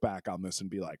going to look back on this and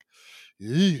be like,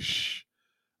 eesh.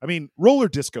 I mean, roller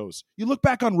discos. You look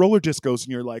back on roller discos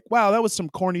and you're like, wow, that was some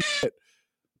corny shit.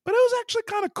 But it was actually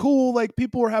kind of cool. Like,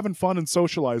 people were having fun and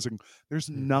socializing. There's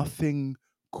nothing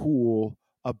cool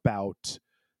about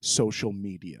social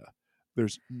media.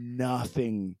 There's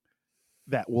nothing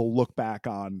that we'll look back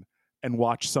on and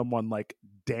watch someone like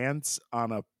dance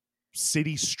on a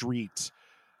city street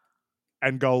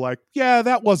and go like, yeah,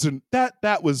 that wasn't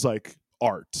that was like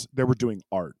art. They were doing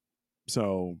art.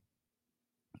 So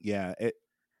yeah,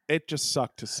 it just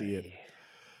sucked to see it.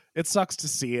 It sucks to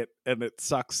see it, and it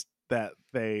sucks that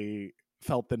they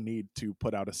felt the need to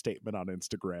put out a statement on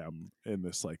Instagram in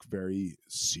this like very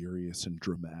serious and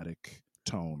dramatic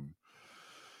tone.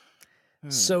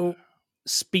 So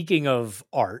speaking of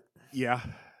art, there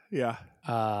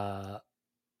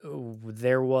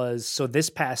was, so this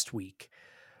past week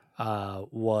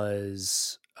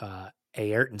was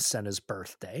Ayrton Senna's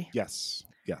birthday. Yes.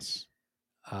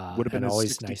 Would have been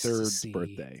his 63rd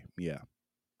birthday. Yeah.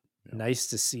 Nice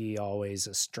to see always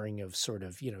a string of sort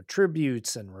of, you know,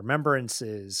 tributes and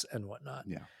remembrances and whatnot.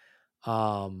 Yeah.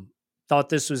 Thought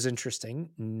this was interesting.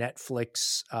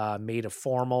 Netflix made a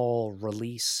formal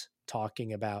release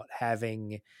talking about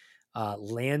having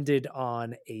landed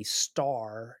on a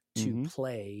star to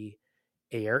play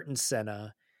Ayrton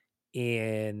Senna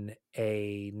in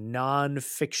a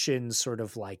nonfiction sort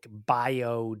of like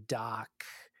bio doc.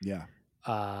 Yeah.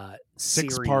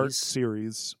 Six-part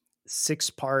series.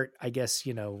 6-part, I guess,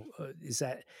 you know, is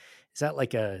that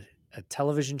like a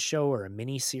television show or a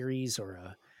mini series or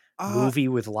a movie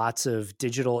with lots of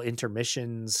digital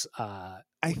intermissions? I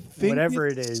think whatever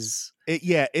it is.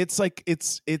 It's like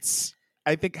it's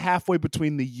I think halfway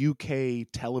between the UK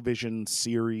television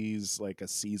series, like a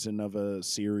season of a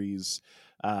series,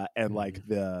 and like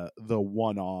the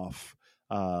one-off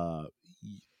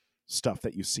stuff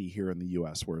that you see here in the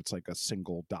US, where it's like a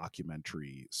single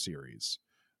documentary series.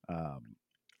 I'm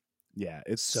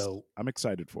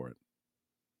excited for it.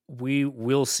 We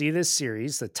will see this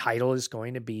series. The title is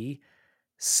going to be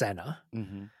Senna.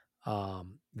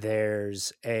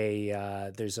 There's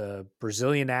a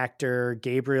Brazilian actor,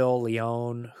 Gabriel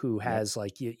Leone, who has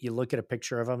like, you look at a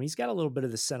picture of him, he's got a little bit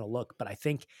of the Senna look, but I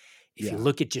think if you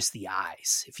look at just the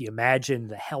eyes, if you imagine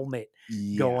the helmet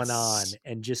going on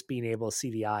and just being able to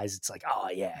see the eyes, it's like, oh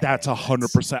yeah, that's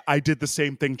 100%. I did the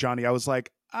same thing, Johnny. I was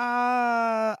like,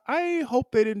 I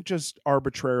hope they didn't just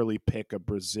arbitrarily pick a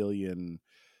Brazilian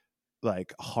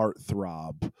like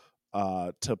heartthrob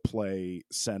to play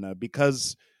Senna,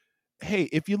 because hey,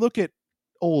 if you look at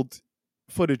old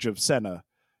footage of Senna,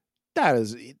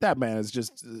 that man is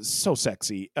just so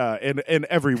sexy in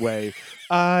every way.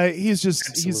 He's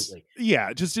just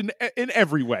just in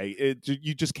every way.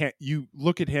 You just can't. You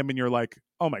look at him and you're like,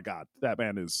 oh my God, that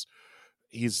man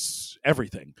he's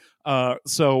everything.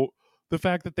 So the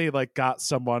fact that they like got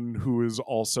someone who is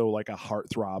also like a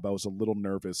heartthrob, I was a little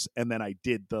nervous, and then I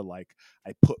did I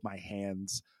put my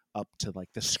hands up to like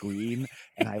the screen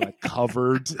and I like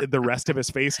covered the rest of his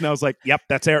face, and I was like, yep,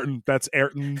 that's Ayrton. That's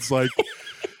Ayrton's like.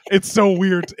 It's so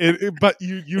weird. But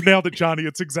you nailed it, Johnny.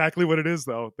 It's exactly what it is,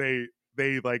 though.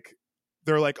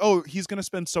 They're like, oh, he's going to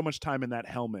spend so much time in that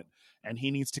helmet, and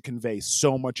he needs to convey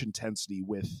so much intensity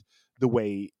with the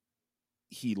way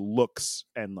he looks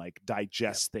and like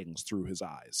digests things through his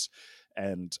eyes.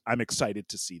 And I'm excited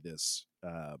to see this.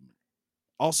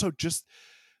 Also, just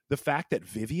the fact that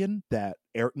Vivian, that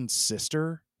Ayrton's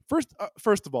sister,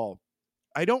 first of all,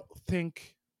 I know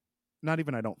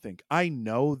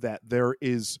that there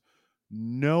is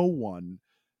no one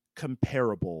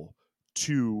comparable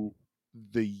to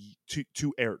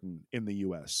Ayrton in the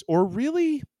US, or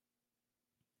really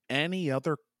any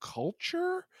other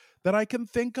culture that I can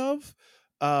think of.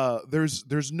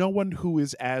 There's no one who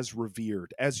is as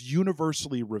revered, as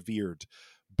universally revered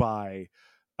by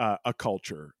a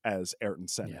culture as Ayrton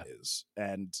Senna is,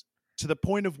 and to the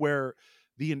point of where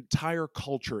the entire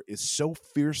culture is so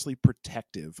fiercely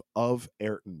protective of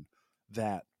Ayrton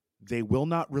that they will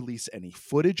not release any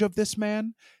footage of this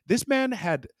man. This man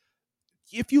had,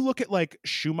 if you look at like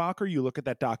Schumacher, you look at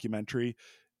that documentary,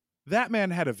 that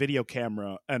man had a video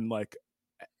camera, and like,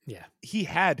 he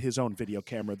had his own video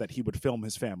camera that he would film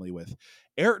his family with.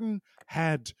 Ayrton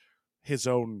had his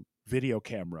own video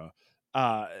camera.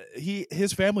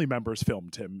 His family members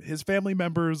filmed him. His family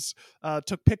members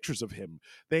took pictures of him.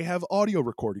 They have audio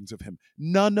recordings of him.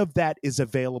 None of that is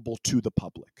available to the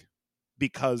public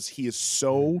because he is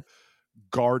so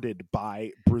guarded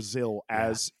by Brazil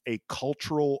as a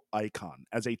cultural icon,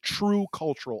 as a true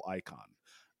cultural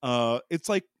icon. It's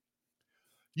like,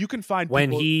 you can find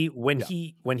when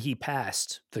people, he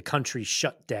passed, the country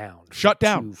shut down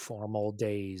 2 formal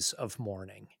days of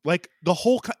mourning. Like the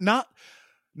whole not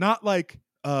like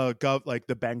like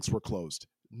the banks were closed.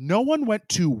 No one went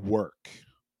to work.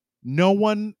 No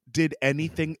one did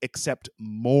anything except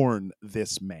mourn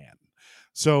this man.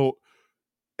 So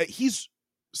he's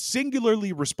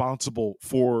singularly responsible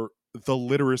for the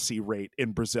literacy rate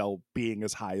in Brazil being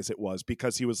as high as it was,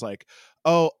 because he was like,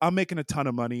 oh, I'm making a ton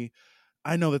of money.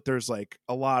 I know that there's like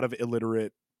a lot of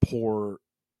illiterate, poor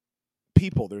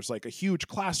people. There's like a huge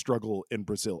class struggle in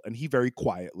Brazil. And he very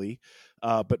quietly,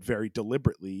 but very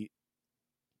deliberately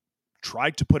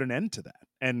tried to put an end to that,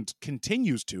 and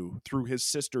continues to through his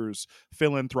sister's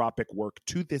philanthropic work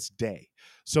to this day.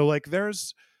 So like,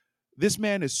 this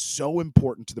man is so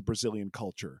important to the Brazilian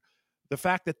culture. The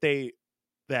fact that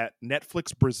that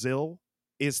Netflix Brazil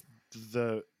is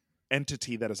the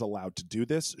entity that is allowed to do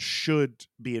this should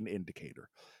be an indicator.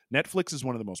 Netflix is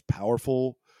one of the most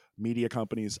powerful media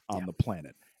companies on the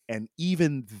planet, and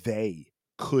even they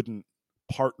couldn't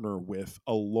partner with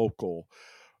a local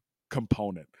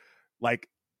component. Like,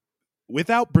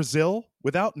 without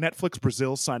Netflix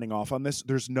Brazil signing off on this,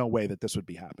 there's no way that this would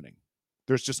be happening.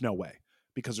 There's just no way,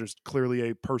 because there's clearly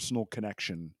a personal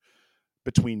connection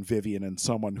between Vivian and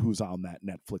someone who's on that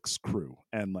Netflix crew,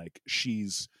 and like,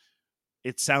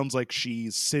 it sounds like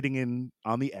she's sitting in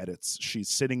on the edits. She's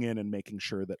sitting in and making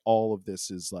sure that all of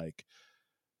this is like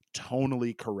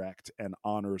tonally correct and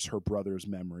honors her brother's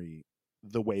memory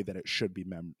the way that it should be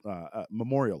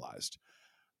memorialized.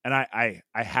 And I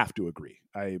have to agree.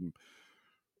 I'm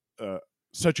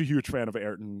such a huge fan of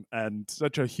Ayrton, and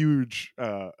such a huge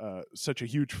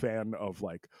fan of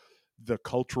like the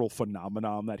cultural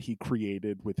phenomenon that he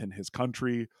created within his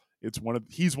country.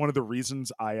 He's one of the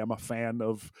reasons I am a fan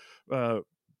of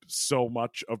so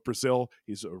much of Brazil.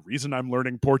 He's a reason I'm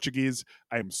learning Portuguese.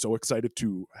 I am so excited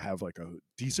to have like a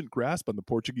decent grasp on the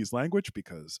Portuguese language,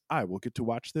 because I will get to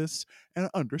watch this and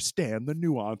understand the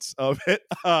nuance of it.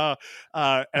 And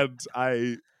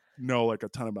I know like a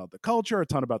ton about the culture, a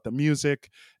ton about the music,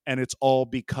 and it's all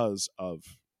because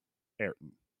of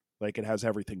Ayrton. Like, it has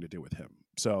everything to do with him.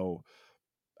 So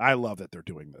I love that they're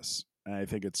doing this. And I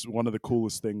think it's one of the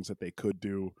coolest things that they could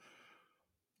do.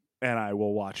 And I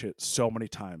will watch it so many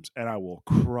times, and I will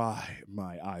cry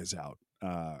my eyes out,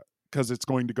 because it's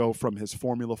going to go from his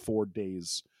Formula 4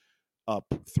 days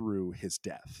up through his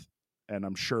death. And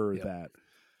I'm sure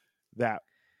that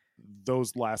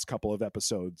those last couple of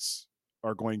episodes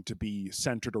are going to be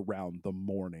centered around the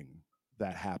mourning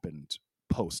that happened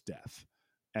post-death.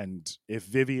 And if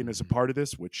Vivian is a part of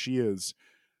this, which she is,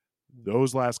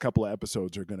 those last couple of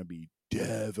episodes are going to be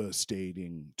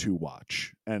devastating to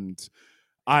watch. And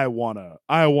I wanna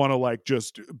like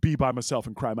just be by myself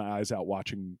and cry my eyes out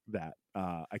watching that.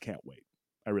 I can't wait.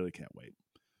 I really can't wait.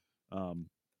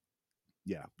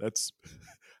 Yeah, that's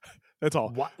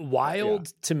all.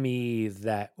 Wild to me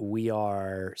that we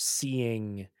are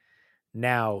seeing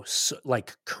now,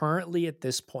 like currently at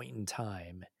this point in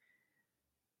time,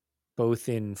 both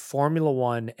in Formula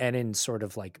One and in sort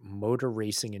of like motor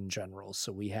racing in general.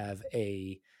 So we have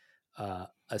a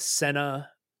Senna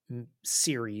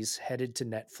series headed to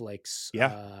Netflix.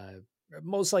 Yeah.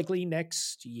 Most likely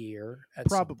next year at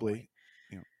Probably. some point.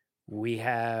 Yeah. We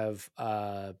have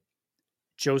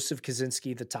Joseph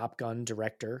Kosinski, the Top Gun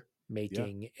director,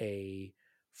 making a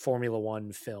Formula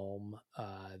One film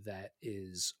that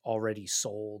is already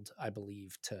sold, I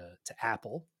believe, to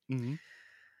Apple. Mm-hmm.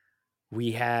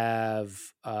 We have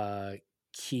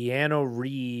Keanu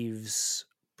Reeves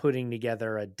putting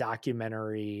together a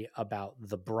documentary about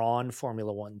the Brawn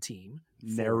Formula One team,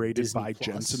 narrated Disney by Plus.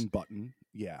 Jensen Button.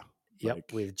 Yeah.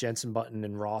 Yep, with Jensen Button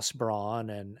and Ross Brawn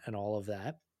and all of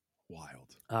that.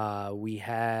 Wild. We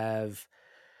have,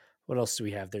 what else do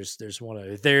we have? There's one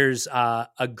other. There's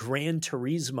a Gran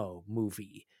Turismo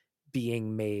movie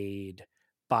being made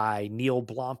by Neil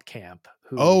Blomkamp.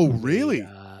 Who really?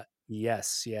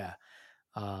 Yes, yeah.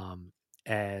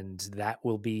 And that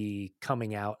will be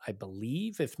coming out, I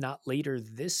believe, if not later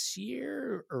this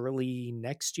year, early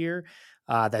next year.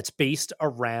 That's based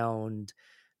around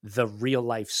the real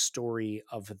life story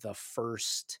of the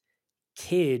first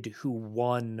kid who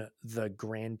won the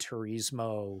Gran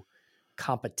Turismo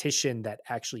competition that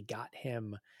actually got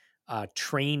him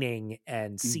training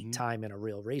and seat time in a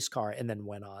real race car, and then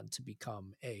went on to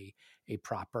become a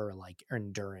proper like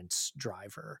endurance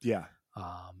driver. Yeah.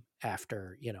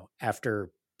 After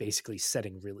basically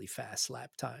setting really fast lap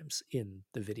times in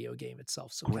the video game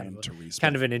itself. So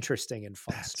kind of an interesting and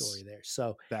fun story there.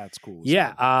 So that's cool.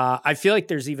 Yeah. I feel like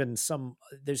there's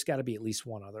got to be at least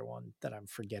one other one that I'm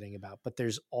forgetting about, but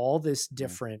there's all this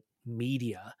different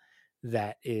media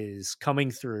that is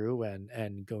coming through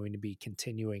and going to be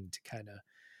continuing to kind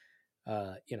of,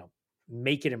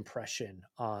 make an impression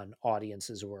on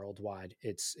audiences worldwide.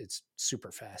 It's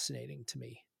super fascinating to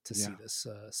me to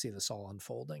see this all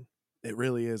unfolding. It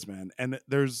really is, man. And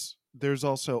there's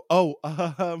also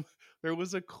there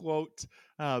was a quote.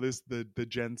 The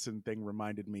Jensen thing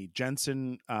reminded me.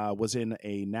 Jensen was in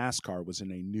a NASCAR, was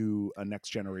in a next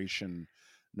generation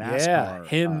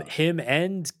NASCAR. Yeah, him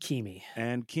and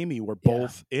Kimi were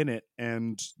both in it,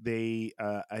 and they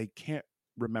I can't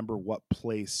remember what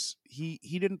place he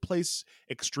didn't place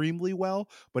extremely well,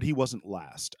 but he wasn't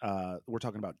last. We're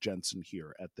talking about Jensen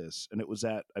here at this, and it was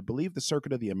at, I believe, the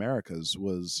Circuit of the Americas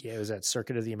was. Yeah, it was at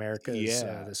Circuit of the Americas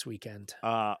this weekend.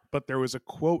 But there was a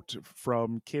quote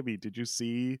from Kimi. Did you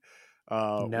see?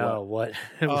 No, what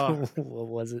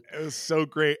was it? It was so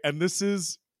great, and this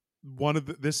is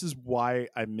why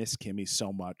I miss Kimi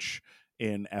so much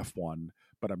in F1,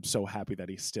 but I'm so happy that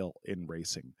he's still in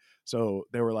racing. So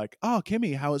they were like, "Oh,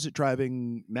 Kimi, how is it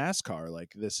driving NASCAR?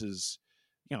 Like, this is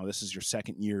your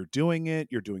second year doing it.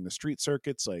 You're doing the street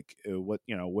circuits. Like, what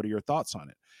are your thoughts on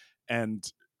it?" And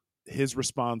his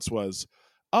response was,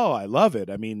 "Oh, I love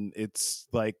it. I mean, it's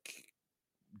like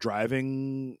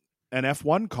driving an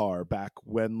F1 car back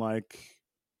when, like,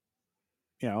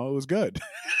 it was good."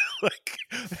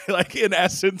 like in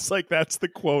essence, like that's the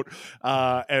quote.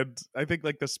 And I think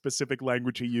like the specific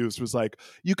language he used was like,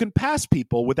 "You can pass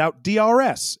people without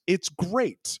DRS. It's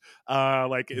great."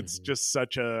 It's just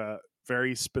such a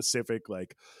very specific,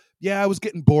 like, yeah, I was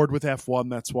getting bored with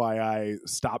F1. That's why I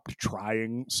stopped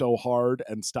trying so hard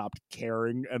and stopped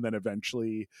caring, and then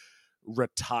eventually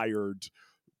retired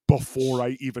before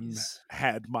I even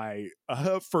had my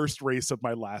first race of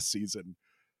my last season.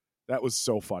 That was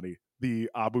so funny.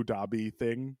 The Abu Dhabi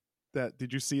thing,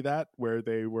 did you see that, where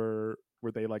they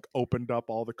like opened up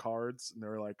all the cards and they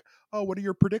were like, "Oh, what are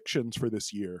your predictions for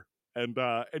this year?" And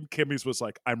Kimi's was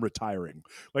like, "I'm retiring."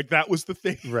 Like, that was the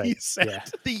thing he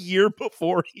said the year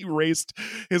before he raced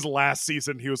his last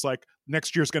season. He was like,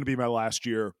 "Next year's going to be my last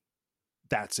year.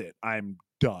 That's it. I'm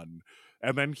done."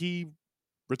 And then he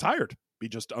retired. He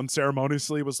just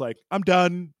unceremoniously was like, "I'm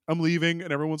done. I'm leaving."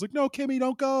 And everyone's like, "No, Kimi,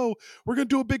 don't go. We're going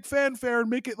to do a big fanfare and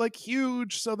make it like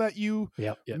huge so that you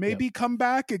maybe come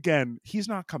back again." He's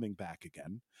not coming back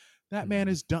again. That man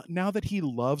is done now that he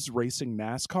loves racing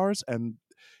NASCARs, and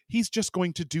he's just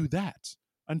going to do that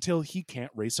until he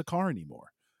can't race a car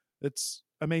anymore. It's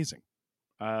amazing.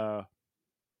 One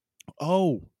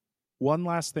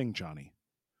last thing, Johnny.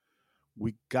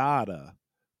 We've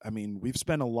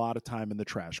spent a lot of time in the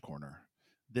trash corner.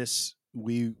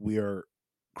 We are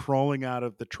crawling out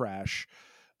of the trash,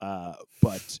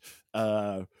 but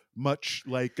much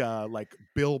like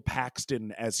Bill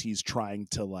Paxton, as he's trying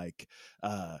to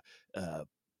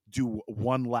do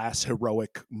one last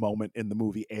heroic moment in the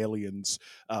movie Aliens,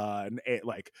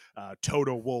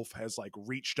 Toto Wolff has like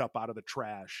reached up out of the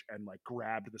trash and like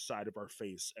grabbed the side of our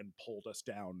face and pulled us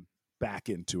down back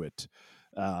into it.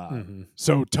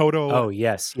 So Toto. Oh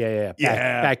yes, yeah.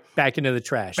 Back into the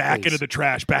trash. Back into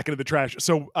the trash.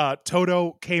 So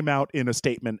Toto came out in a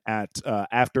statement at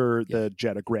after the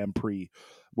Jeddah Grand Prix,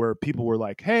 where people were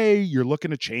like, "Hey, you're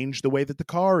looking to change the way that the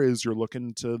car is. You're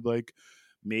looking to like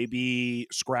maybe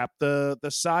scrap the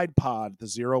side pod, the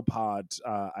zero pod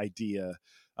idea.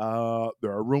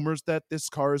 There are rumors that this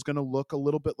car is going to look a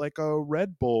little bit like a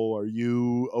Red Bull. Are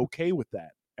you okay with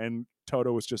that?" And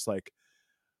Toto was just like,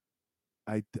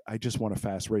 I just want a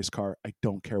fast race car. I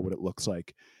don't care what it looks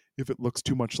like. If it looks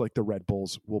too much like the Red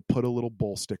Bulls, we'll put a little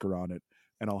bull sticker on it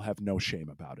and I'll have no shame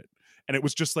about it. And it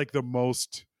was just like the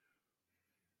most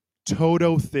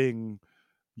Toto thing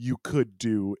you could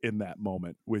do in that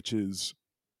moment, which is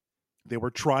they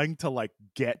were trying to like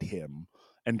get him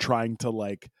and trying to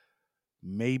like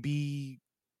maybe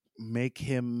make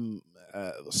him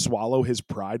swallow his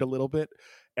pride a little bit.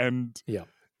 And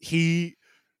he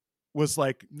was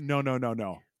like, no.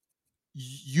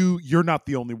 You're not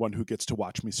the only one who gets to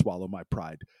watch me swallow my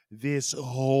pride. This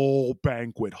whole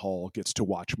banquet hall gets to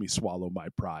watch me swallow my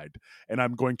pride. And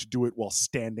I'm going to do it while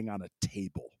standing on a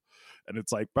table. And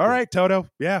it's like, all right, Toto.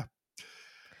 Yeah.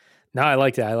 No, I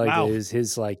like that. I like it.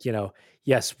 His like,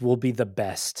 yes, we'll be the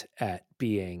best at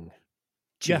being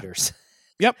cheaters.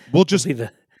 Yep. We'll just be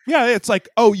it's like,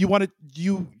 oh, you want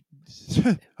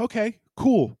to okay,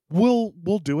 cool. We'll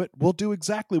do it. We'll do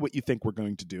exactly what you think we're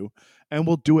going to do, and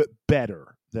we'll do it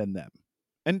better than them.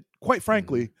 And quite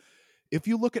frankly, if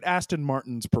you look at Aston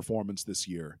Martin's performance this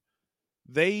year,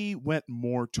 they went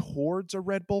more towards a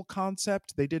Red Bull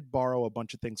concept. They did borrow a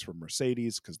bunch of things from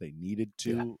Mercedes because they needed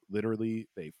to. Yeah. Literally,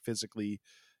 they physically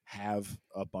have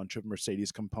a bunch of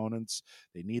Mercedes components.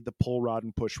 They need the pull rod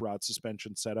and push rod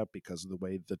suspension setup because of the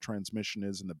way the transmission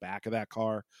is in the back of that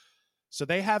car. So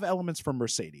they have elements from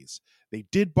Mercedes. They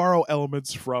did borrow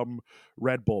elements from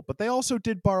Red Bull, but they also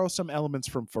did borrow some elements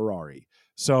from Ferrari.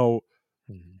 So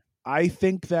I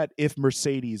think that if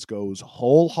Mercedes goes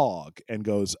whole hog and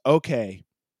goes, okay,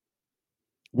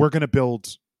 we're going to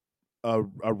build a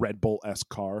Red Bull-esque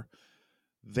car,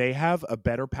 they have a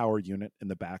better power unit in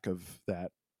the back of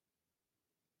that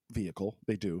vehicle.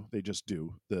 They do. They just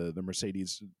do. The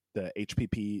Mercedes, the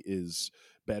HPP is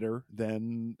better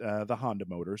than the Honda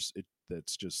motors.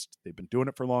 That's just, they've been doing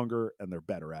it for longer and they're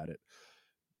better at it.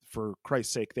 For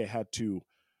Christ's sake, they had to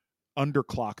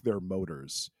underclock their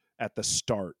motors at the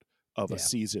start of a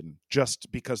season just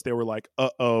because they were like,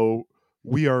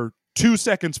 we are 2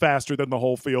 seconds faster than the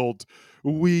whole field.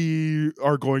 We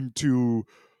are going to,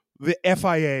 the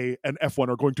FIA and F1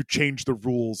 are going to change the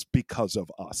rules because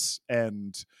of us.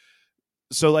 And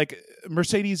so like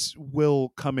Mercedes will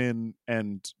come in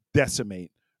and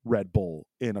decimate Red Bull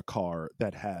in a car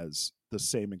that has the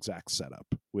same exact setup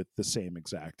with the same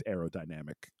exact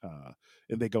aerodynamic,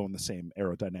 and they go in the same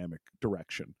aerodynamic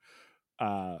direction.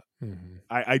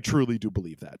 I truly do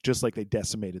believe that. Just like they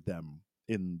decimated them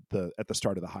at the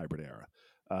start of the hybrid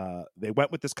era, they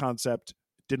went with this concept,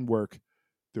 didn't work.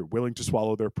 They're willing to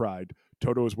swallow their pride.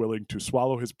 Toto is willing to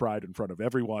swallow his pride in front of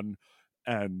everyone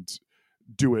and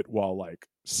do it while like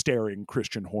staring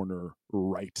Christian Horner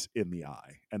right in the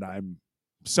eye. And I'm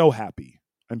so happy.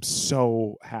 I'm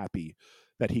so happy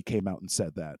that he came out and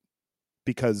said that,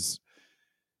 because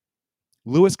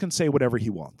Lewis can say whatever he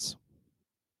wants.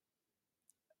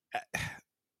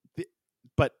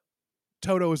 But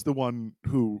Toto is the one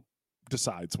who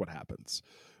decides what happens.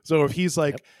 So if he's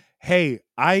like, hey,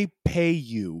 I pay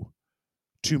you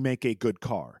to make a good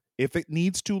car. If it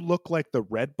needs to look like the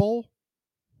Red Bull,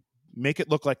 make it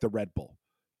look like the Red Bull,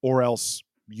 or else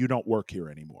you don't work here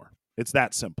anymore. It's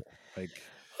that simple. Like,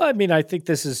 I mean, I think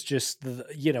this is just,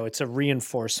 it's a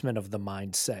reinforcement of the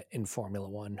mindset in Formula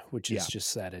One, which is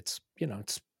just that it's,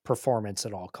 it's performance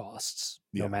at all costs,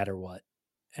 no matter what.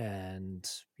 And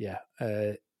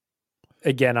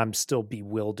again, I'm still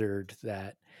bewildered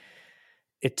that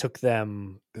it took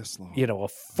them this long, a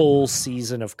full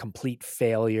season of complete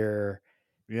failure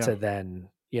to then,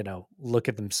 look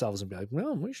at themselves and be like,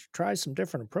 well, we should try some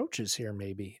different approaches here,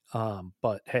 maybe.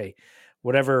 But hey,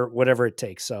 whatever it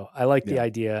takes. So I like the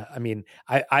idea. I mean,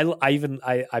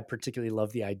 I particularly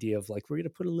love the idea of like, we're going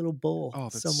to put a little bull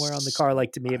somewhere on the car.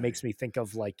 Like, to me, it makes me think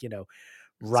of like,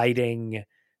 writing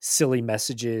silly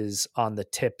messages on the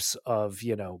tips of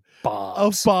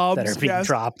bombs that are being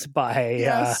dropped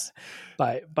by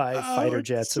fighter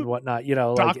jets and whatnot,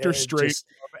 Dr.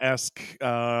 Strange-esque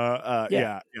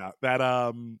that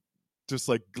just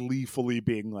like gleefully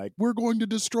being like, we're going to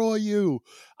destroy you,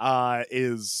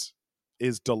 is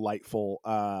delightful.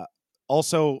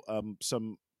 Also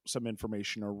some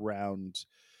information around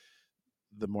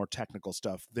the more technical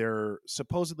stuff, they're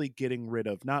supposedly getting rid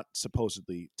of, not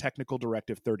supposedly, Technical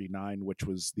Directive 39, which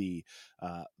was the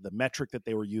metric that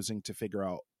they were using to figure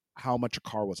out how much a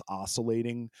car was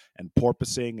oscillating and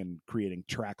porpoising and creating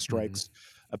track strikes.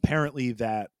 Apparently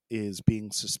that is being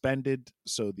suspended,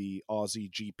 so the Aussie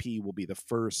GP will be the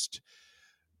first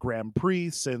Grand Prix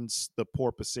since the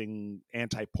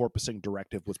anti-porpoising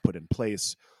directive was put in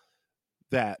place,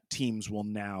 that teams will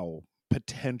now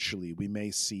potentially, we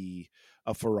may see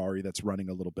a Ferrari that's running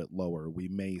a little bit lower. We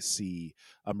may see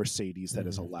a Mercedes that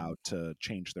is allowed to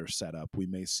change their setup. We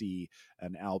may see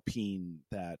an Alpine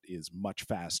that is much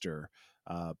faster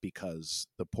because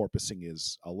the porpoising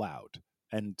is allowed.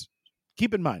 And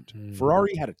keep in mind,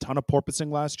 Ferrari had a ton of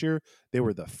porpoising last year. They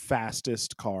were the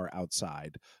fastest car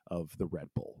outside of the Red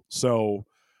Bull. So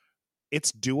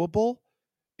it's doable.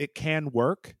 It can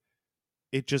work.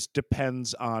 It just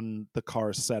depends on the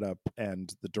car's setup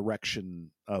and the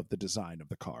direction of the design of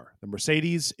the car. The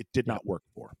Mercedes, it did not work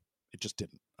for. It just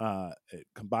didn't. It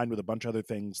combined with a bunch of other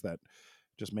things that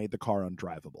just made the car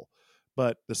undrivable.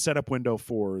 But the setup window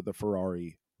for the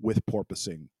Ferrari with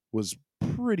porpoising was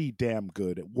pretty damn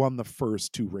good. It won the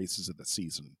first 2 races of the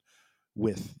season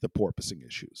with the porpoising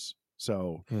issues.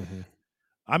 So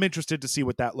I'm interested to see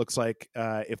what that looks like.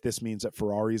 If this means that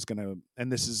Ferrari is going to,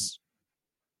 and this is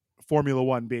Formula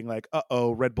One being like,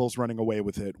 Red Bull's running away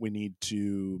with it. We need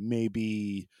to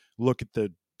maybe look at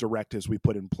the directives we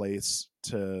put in place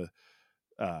to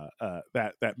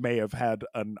that may have had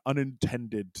an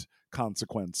unintended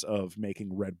consequence of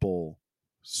making Red Bull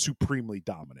supremely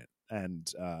dominant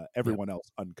and everyone else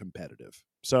uncompetitive.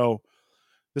 So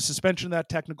the suspension of that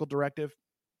technical directive,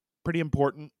 pretty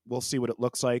important. We'll see what it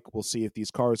looks like. We'll see if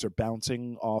these cars are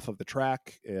bouncing off of the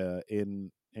track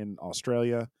in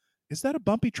Australia. Is that a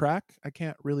bumpy track? I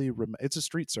can't really remember. It's a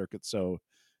street circuit, so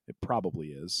it probably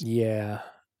is. Yeah.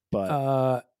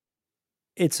 But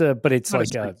it's like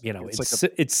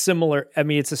it's similar. I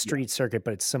mean, it's a street circuit,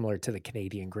 but it's similar to the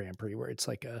Canadian Grand Prix where it's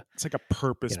like a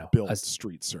purpose-built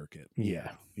street circuit. Yeah.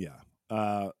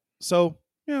 So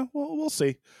yeah, we'll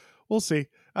see. We'll see.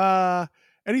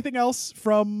 Anything else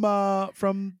from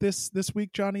this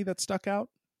week, Johnny, that stuck out?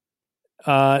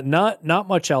 Not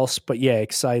much else, but yeah,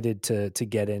 excited to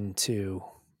get into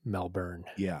Melbourne.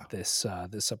 Yeah, this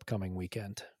upcoming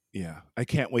weekend. Yeah, I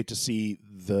can't wait to see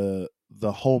the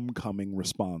homecoming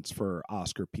response for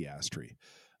Oscar Piastri.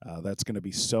 That's going to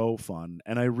be so fun,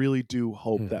 and I really do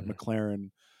hope that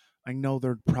McLaren. I know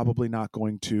they're probably not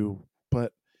going to,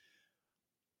 but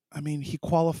I mean, he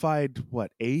qualified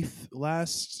 8th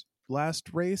last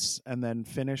race, and then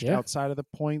finished outside of the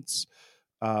points.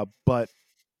 But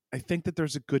I think that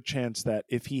there's a good chance that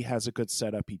if he has a good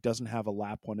setup, he doesn't have a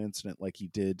lap 1 incident like he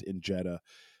did in Jeddah,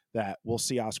 that we'll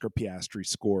see Oscar Piastri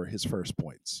score his first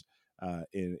points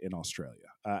in Australia.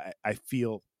 I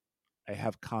feel I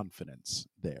have confidence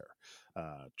there,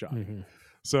 Johnny.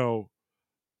 So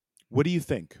what do you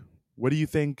think? What do you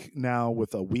think now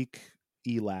with a week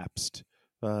elapsed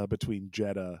between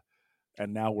Jeddah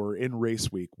and now we're in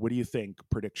race week? What do you think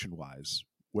prediction-wise?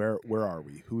 Where are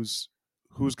we? Who's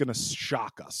going to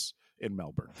shock us in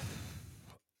Melbourne?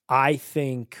 I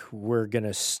think we're going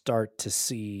to start to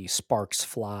see sparks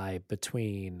fly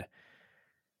between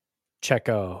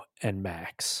Checo and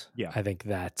Max. Yeah. I think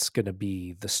that's going to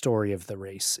be the story of the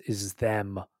race, is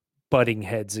them butting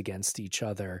heads against each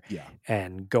other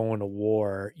and going to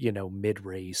war,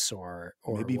 mid-race or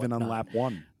maybe even whatnot. On lap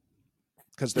 1.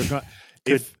 Because they're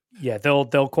going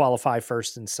they'll qualify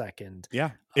first and second.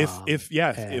 Yeah. If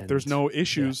there's no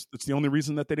issues, that's the only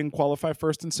reason that they didn't qualify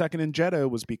first and second in Jeddah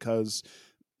was because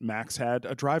Max had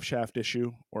a drive shaft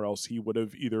issue, or else he would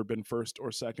have either been first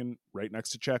or second right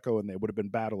next to Checo, and they would have been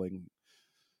battling.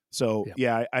 So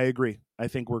I agree. I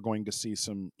think we're going to see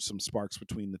some sparks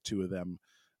between the two of them.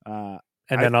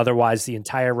 Then otherwise the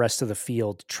entire rest of the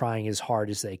field trying as hard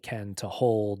as they can to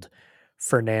hold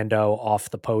Fernando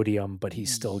off the podium, but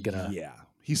he's still gonna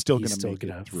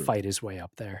fight his way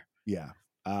up there. Yeah.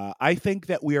 I think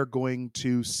that we are going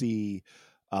to see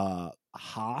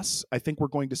Haas. I think we're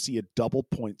going to see a double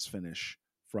points finish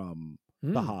from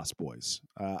the Haas boys.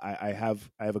 I have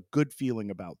a good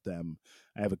feeling about them.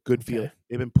 I have a good feeling.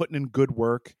 They've been putting in good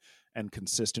work and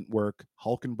consistent work.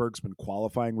 Hulkenberg's been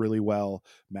qualifying really well.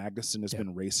 Magnussen has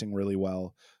been racing really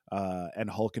well. And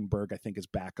Hulkenberg, I think, is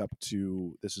back up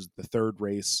to, this is the 3rd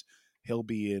race. He'll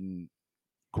be in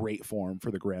great form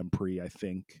for the Grand Prix, I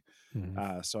think.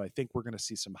 So I think we're going to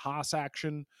see some Haas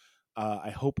action.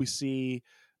 I hope we see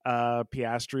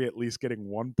Piastri at least getting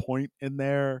 1 point in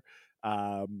there.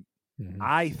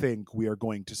 I think we are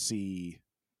going to see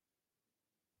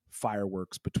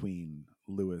fireworks between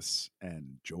Lewis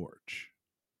and George.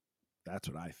 That's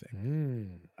what I think.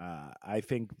 I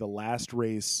think the last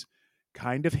race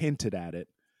kind of hinted at it.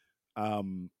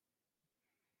 And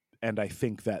I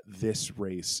think that this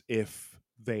race, if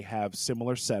they have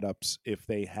similar setups, if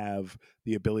they have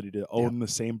the ability to own the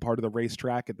same part of the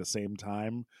racetrack at the same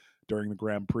time during the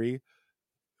Grand Prix,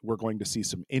 we're going to see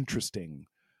some interesting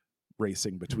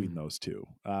racing between those two.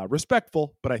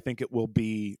 Respectful, but I think it will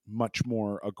be much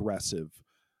more aggressive.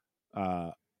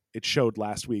 It showed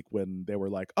last week when they were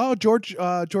like, "Oh, George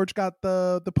got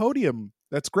the podium.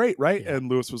 That's great, right?" Yeah. And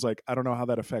Lewis was like, "I don't know how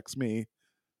that affects me."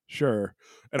 Sure.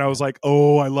 And I was like,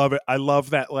 "Oh, I love it. I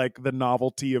love that, like, the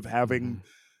novelty of having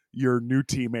your new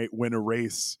teammate win a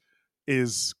race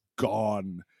is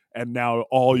gone. And now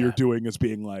all you're doing is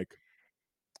being like,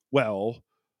 well,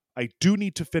 I do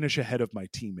need to finish ahead of my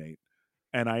teammate,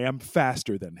 and I am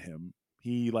faster than him."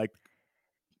 He, like,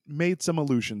 made some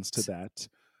allusions to that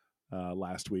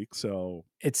last week. So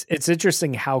it's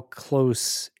interesting how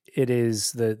close it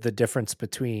is, the difference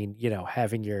between, you know,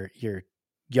 having your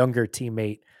younger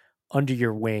teammate under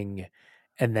your wing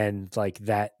and then like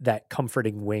that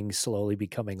comforting wing slowly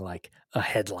becoming like a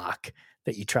headlock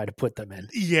that you try to put them in.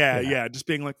 Yeah. Just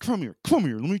being like, come here. Let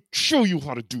me show you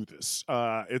how to do this.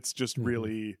 It's just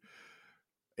really,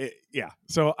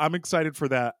 So I'm excited for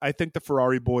that. I think the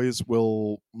Ferrari boys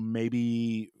will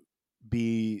maybe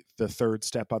be the third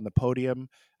step on the podium.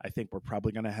 I think we're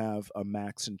probably going to have a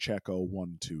Max and Checo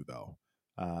 1-2 though.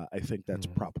 I think that's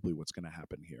probably what's going to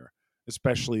happen here,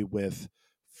 especially with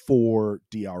 4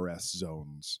 DRS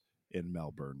zones in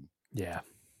Melbourne. Yeah.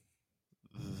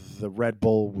 The Red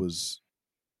Bull was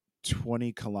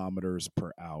 20 kilometers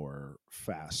per hour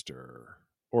faster,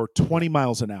 or 20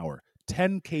 miles an hour,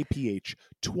 10 kph,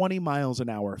 20 miles an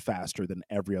hour faster than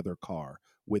every other car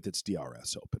with its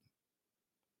DRS open.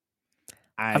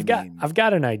 I've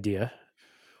got an idea.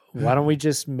 Why don't we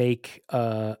just make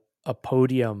a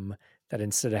podium that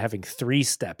instead of having 3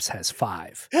 steps has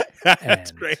 5?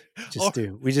 That's great.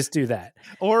 We just do that.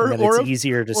 Or it's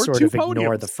easier to sort of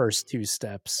ignore the first 2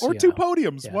 steps. Or 2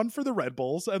 podiums, one for the Red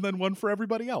Bulls and then one for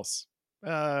everybody else.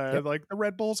 Like the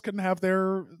Red Bulls can have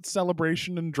their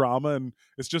celebration and drama, and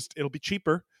it'll be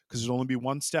cheaper because there'll only be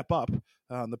 1 step up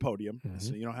on the podium,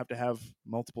 so you don't have to have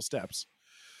multiple steps.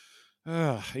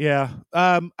 I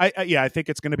think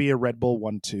it's going to be a Red Bull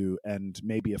 1-2 and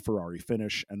maybe a Ferrari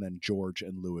finish, and then George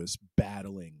and Lewis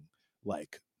battling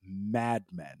like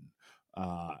madmen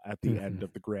at the end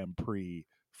of the Grand Prix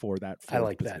for that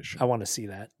 4th position. That. I want to see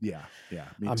that. Yeah.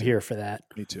 I'm here for that.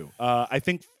 Me too. I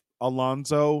think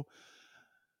Alonso,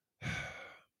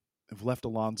 I've left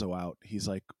Alonso out. He's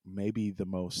like maybe the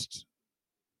most.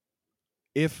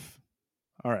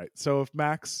 All right. So if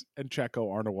Max and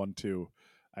Checo aren't a 1-2,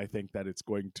 I think that it's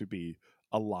going to be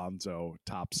Alonso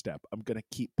top step. I'm going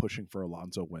to keep pushing for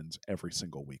Alonso wins every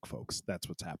single week, folks. That's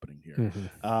what's happening here.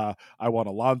 I want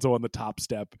Alonso on the top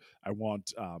step. I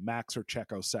want Max or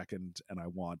Checo second, and I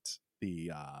want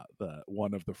the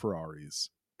one of the Ferraris,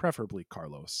 preferably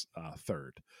Carlos,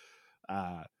 third.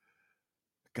 God,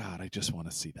 I just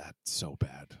want to see that so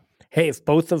bad. Hey, if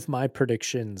both of my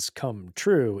predictions come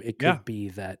true, it could be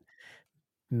that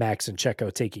Max and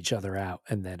Checo take each other out,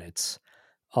 and then it's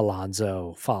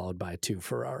Alonso followed by 2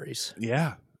 Ferraris.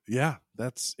 Yeah,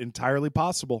 that's entirely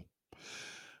possible.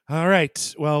 All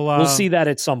right, well, we'll see that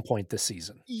at some point this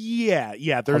season. Yeah.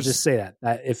 I'll just say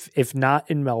that if not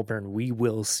in Melbourne, we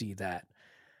will see that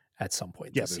at some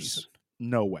point this season.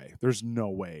 No way. There's no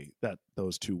way that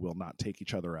those 2 will not take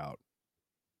each other out,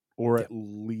 or at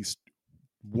least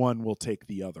one will take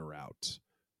the other out.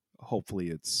 Hopefully,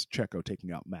 it's Checo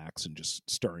taking out Max and just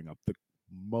stirring up the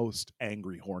most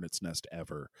angry hornet's nest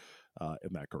ever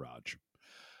in that garage.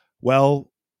 Well,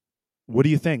 what do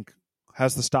you think?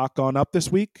 Has the stock gone up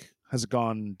this week? Has it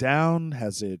gone down?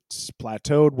 Has it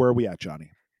plateaued? Where are we at,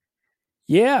 Johnny?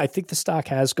 Yeah, I think the stock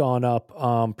has gone up,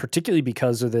 particularly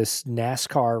because of this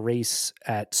NASCAR race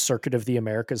at Circuit of the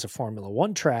Americas, a Formula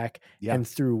One track. Yeah. And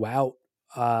throughout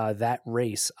that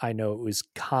race, I know it was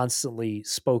constantly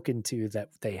spoken to that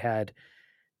they had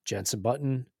Jenson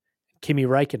Button, Kimi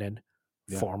Räikkönen,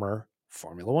 former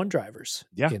Formula One drivers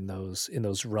in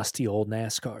those rusty old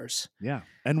NASCARs. Yeah.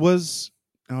 And was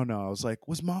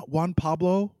Juan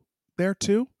Pablo there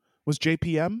too? Was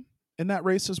JPM in that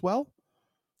race as well?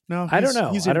 No, I don't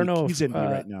know. I don't know. He's Indy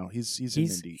right now. He's in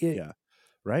Indy.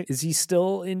 Right? Is he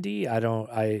still Indy?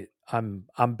 I'm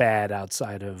bad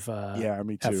outside of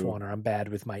me too. F1, or I'm bad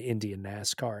with my Indy and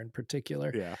NASCAR in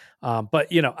particular. Yeah. But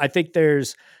I think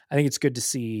it's good to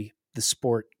see the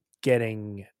sport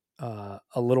getting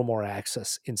a little more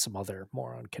access in some other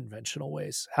more unconventional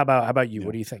ways. How about you? Yeah.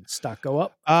 What do you think? Stock go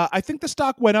up? I think the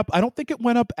stock went up. I don't think it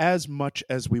went up as much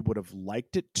as we would have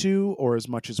liked it to, or as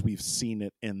much as we've seen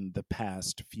it in the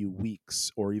past few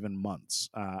weeks or even months.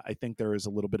 I think there is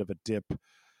a little bit of a dip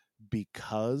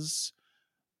because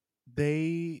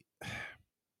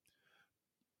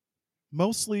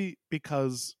mostly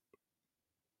because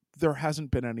there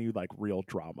hasn't been any like real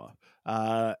drama.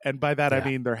 And by that, I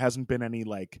mean, there hasn't been any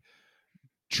like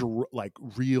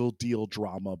real deal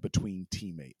drama between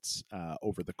teammates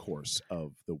over the course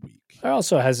of the week. There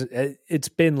also it's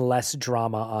been less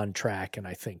drama on track, and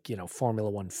I think Formula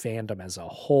One fandom as a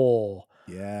whole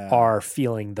are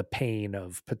feeling the pain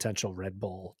of potential Red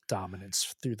Bull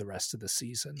dominance through the rest of the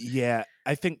season. Yeah,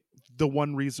 I think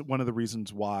one of the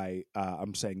reasons why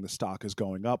I'm saying the stock is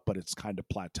going up, but it's kind of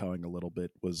plateauing a little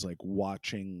bit, was like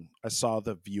I saw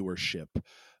the viewership.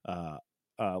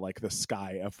 Like the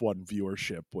Sky F1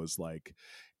 viewership was like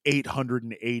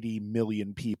 880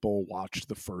 million people watched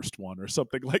the first one or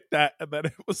something like that. And then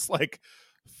it was like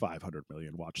 500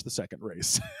 million watched the second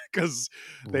race because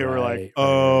they were like,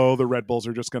 the Red Bulls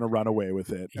are just going to run away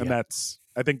with it. And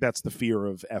I think that's the fear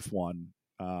of F1.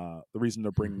 The reason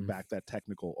they're bringing back that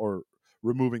technical or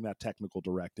removing that technical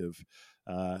directive.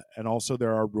 And also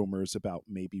there are rumors about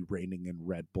maybe reining in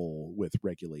Red Bull with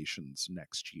regulations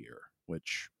next year,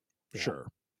 which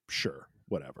sure,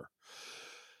 whatever.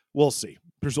 We'll see.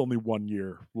 There's only 1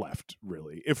 year left,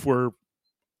 really.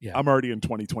 I'm already in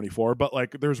 2024, but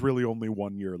like there's really only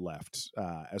 1 year left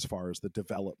as far as the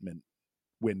development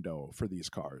window for these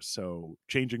cars. So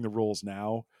changing the rules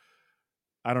now,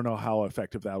 I don't know how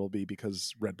effective that will be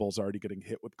because Red Bull's already getting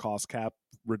hit with cost cap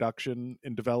reduction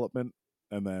in development.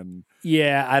 And then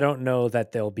I don't know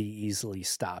that they'll be easily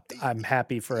stopped. I'm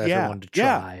happy for everyone to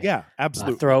try. Yeah,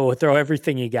 absolutely. Throw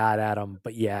everything you got at them.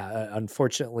 But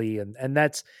unfortunately, and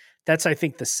that's I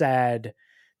think the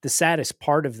saddest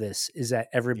part of this is that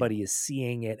everybody is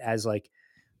seeing it as like,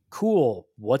 cool,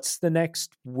 what's the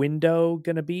next window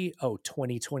going to be?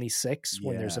 2026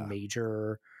 when there's a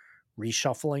major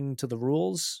reshuffling to the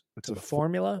rules, to the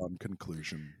formula. Foregone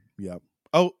conclusion. Yep.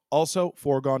 Oh, also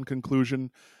foregone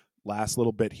conclusion. Last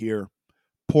little bit here.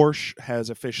 Porsche has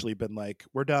officially been like,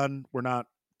 we're done. We're not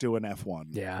doing F1.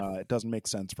 Yeah. It doesn't make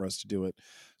sense for us to do it.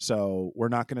 So we're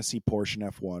not going to see Porsche in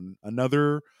F1.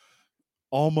 Another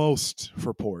almost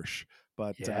for Porsche,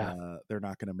 but they're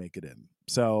not going to make it in.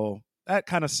 So that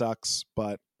kind of sucks,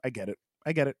 but I get it.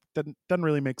 Doesn't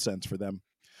really make sense for them.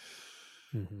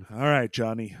 Mm-hmm. All right,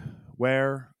 Johnny,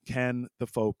 where can the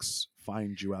folks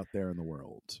find you out there in the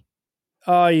world?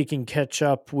 You can catch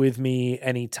up with me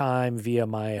anytime via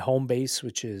my home base,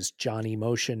 which is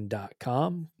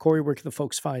johnnymotion.com. Corey, where can the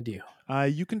folks find you?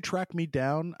 You can track me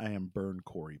down. I am Burn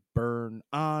Corey Burn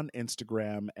on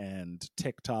Instagram and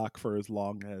TikTok for as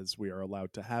long as we are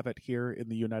allowed to have it here in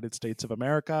the United States of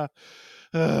America.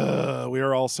 We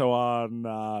are also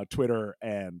on Twitter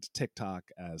and TikTok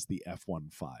as the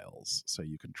F1 Files, so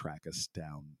you can track us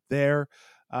down there.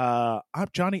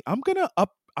 Johnny, I'm going to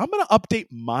update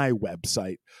my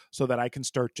website so that I can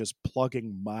start just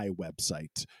plugging my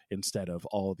website instead of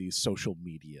all these social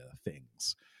media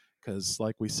things. Because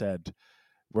like we said,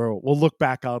 we'll look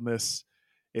back on this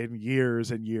in years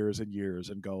and years and years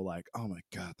and go like, oh my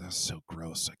God, that's so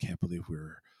gross. I can't believe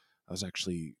I was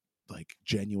actually like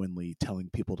genuinely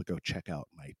telling people to go check out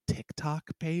my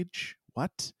TikTok page.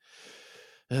 What?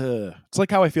 It's like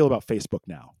how I feel about Facebook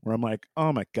now, where I'm like,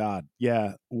 oh my God,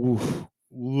 yeah. Oof.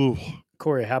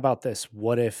 Corey, how about this?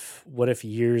 What if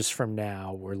years from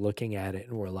now we're looking at it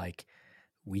and we're like,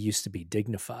 we used to be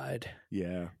dignified.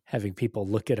 Yeah. Having people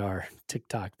look at our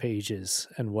TikTok pages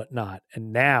and whatnot.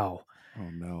 And now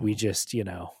we just,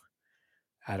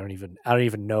 I don't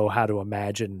even know how to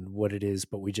imagine what it is,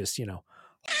 but we just,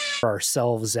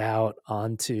 ourselves out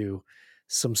onto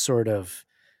some sort of,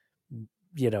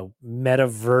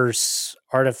 metaverse,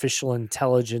 artificial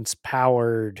intelligence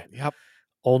powered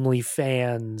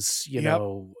OnlyFans,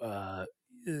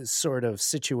 sort of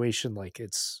situation. Like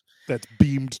that's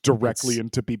beamed directly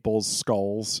into people's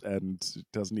skulls and it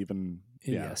doesn't even.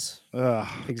 Yes,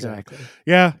 exactly. God.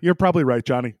 Yeah, you're probably right,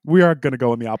 Johnny. We are going to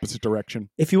go in the opposite direction.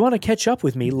 If you want to catch up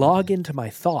with me, log into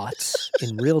my thoughts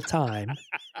in real time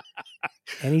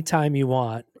anytime you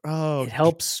want. It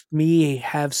helps me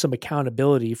have some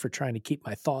accountability for trying to keep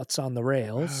my thoughts on the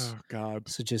rails. Oh, God.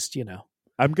 So just,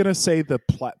 I'm going to say the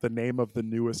name of the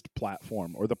newest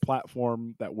platform, or the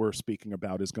platform that we're speaking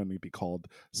about, is going to be called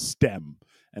STEM.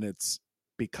 And it's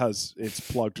because it's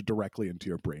plugged directly into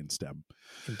your brainstem.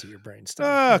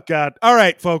 Oh, God. All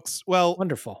right, folks. Well,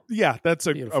 wonderful. Yeah, that's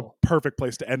a perfect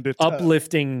place to end it.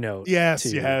 Uplifting note. Yes,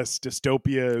 too. yes.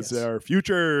 Dystopia is our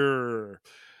future.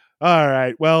 All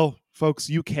right. Well, folks,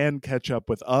 you can catch up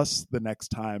with us the next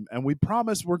time. And we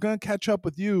promise we're going to catch up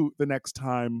with you the next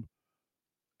time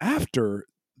after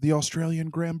the Australian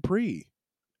Grand Prix.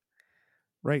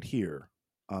 Right here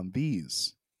on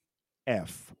these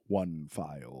F1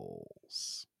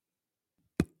 files.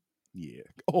 Yeah.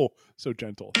 Oh, so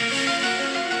gentle.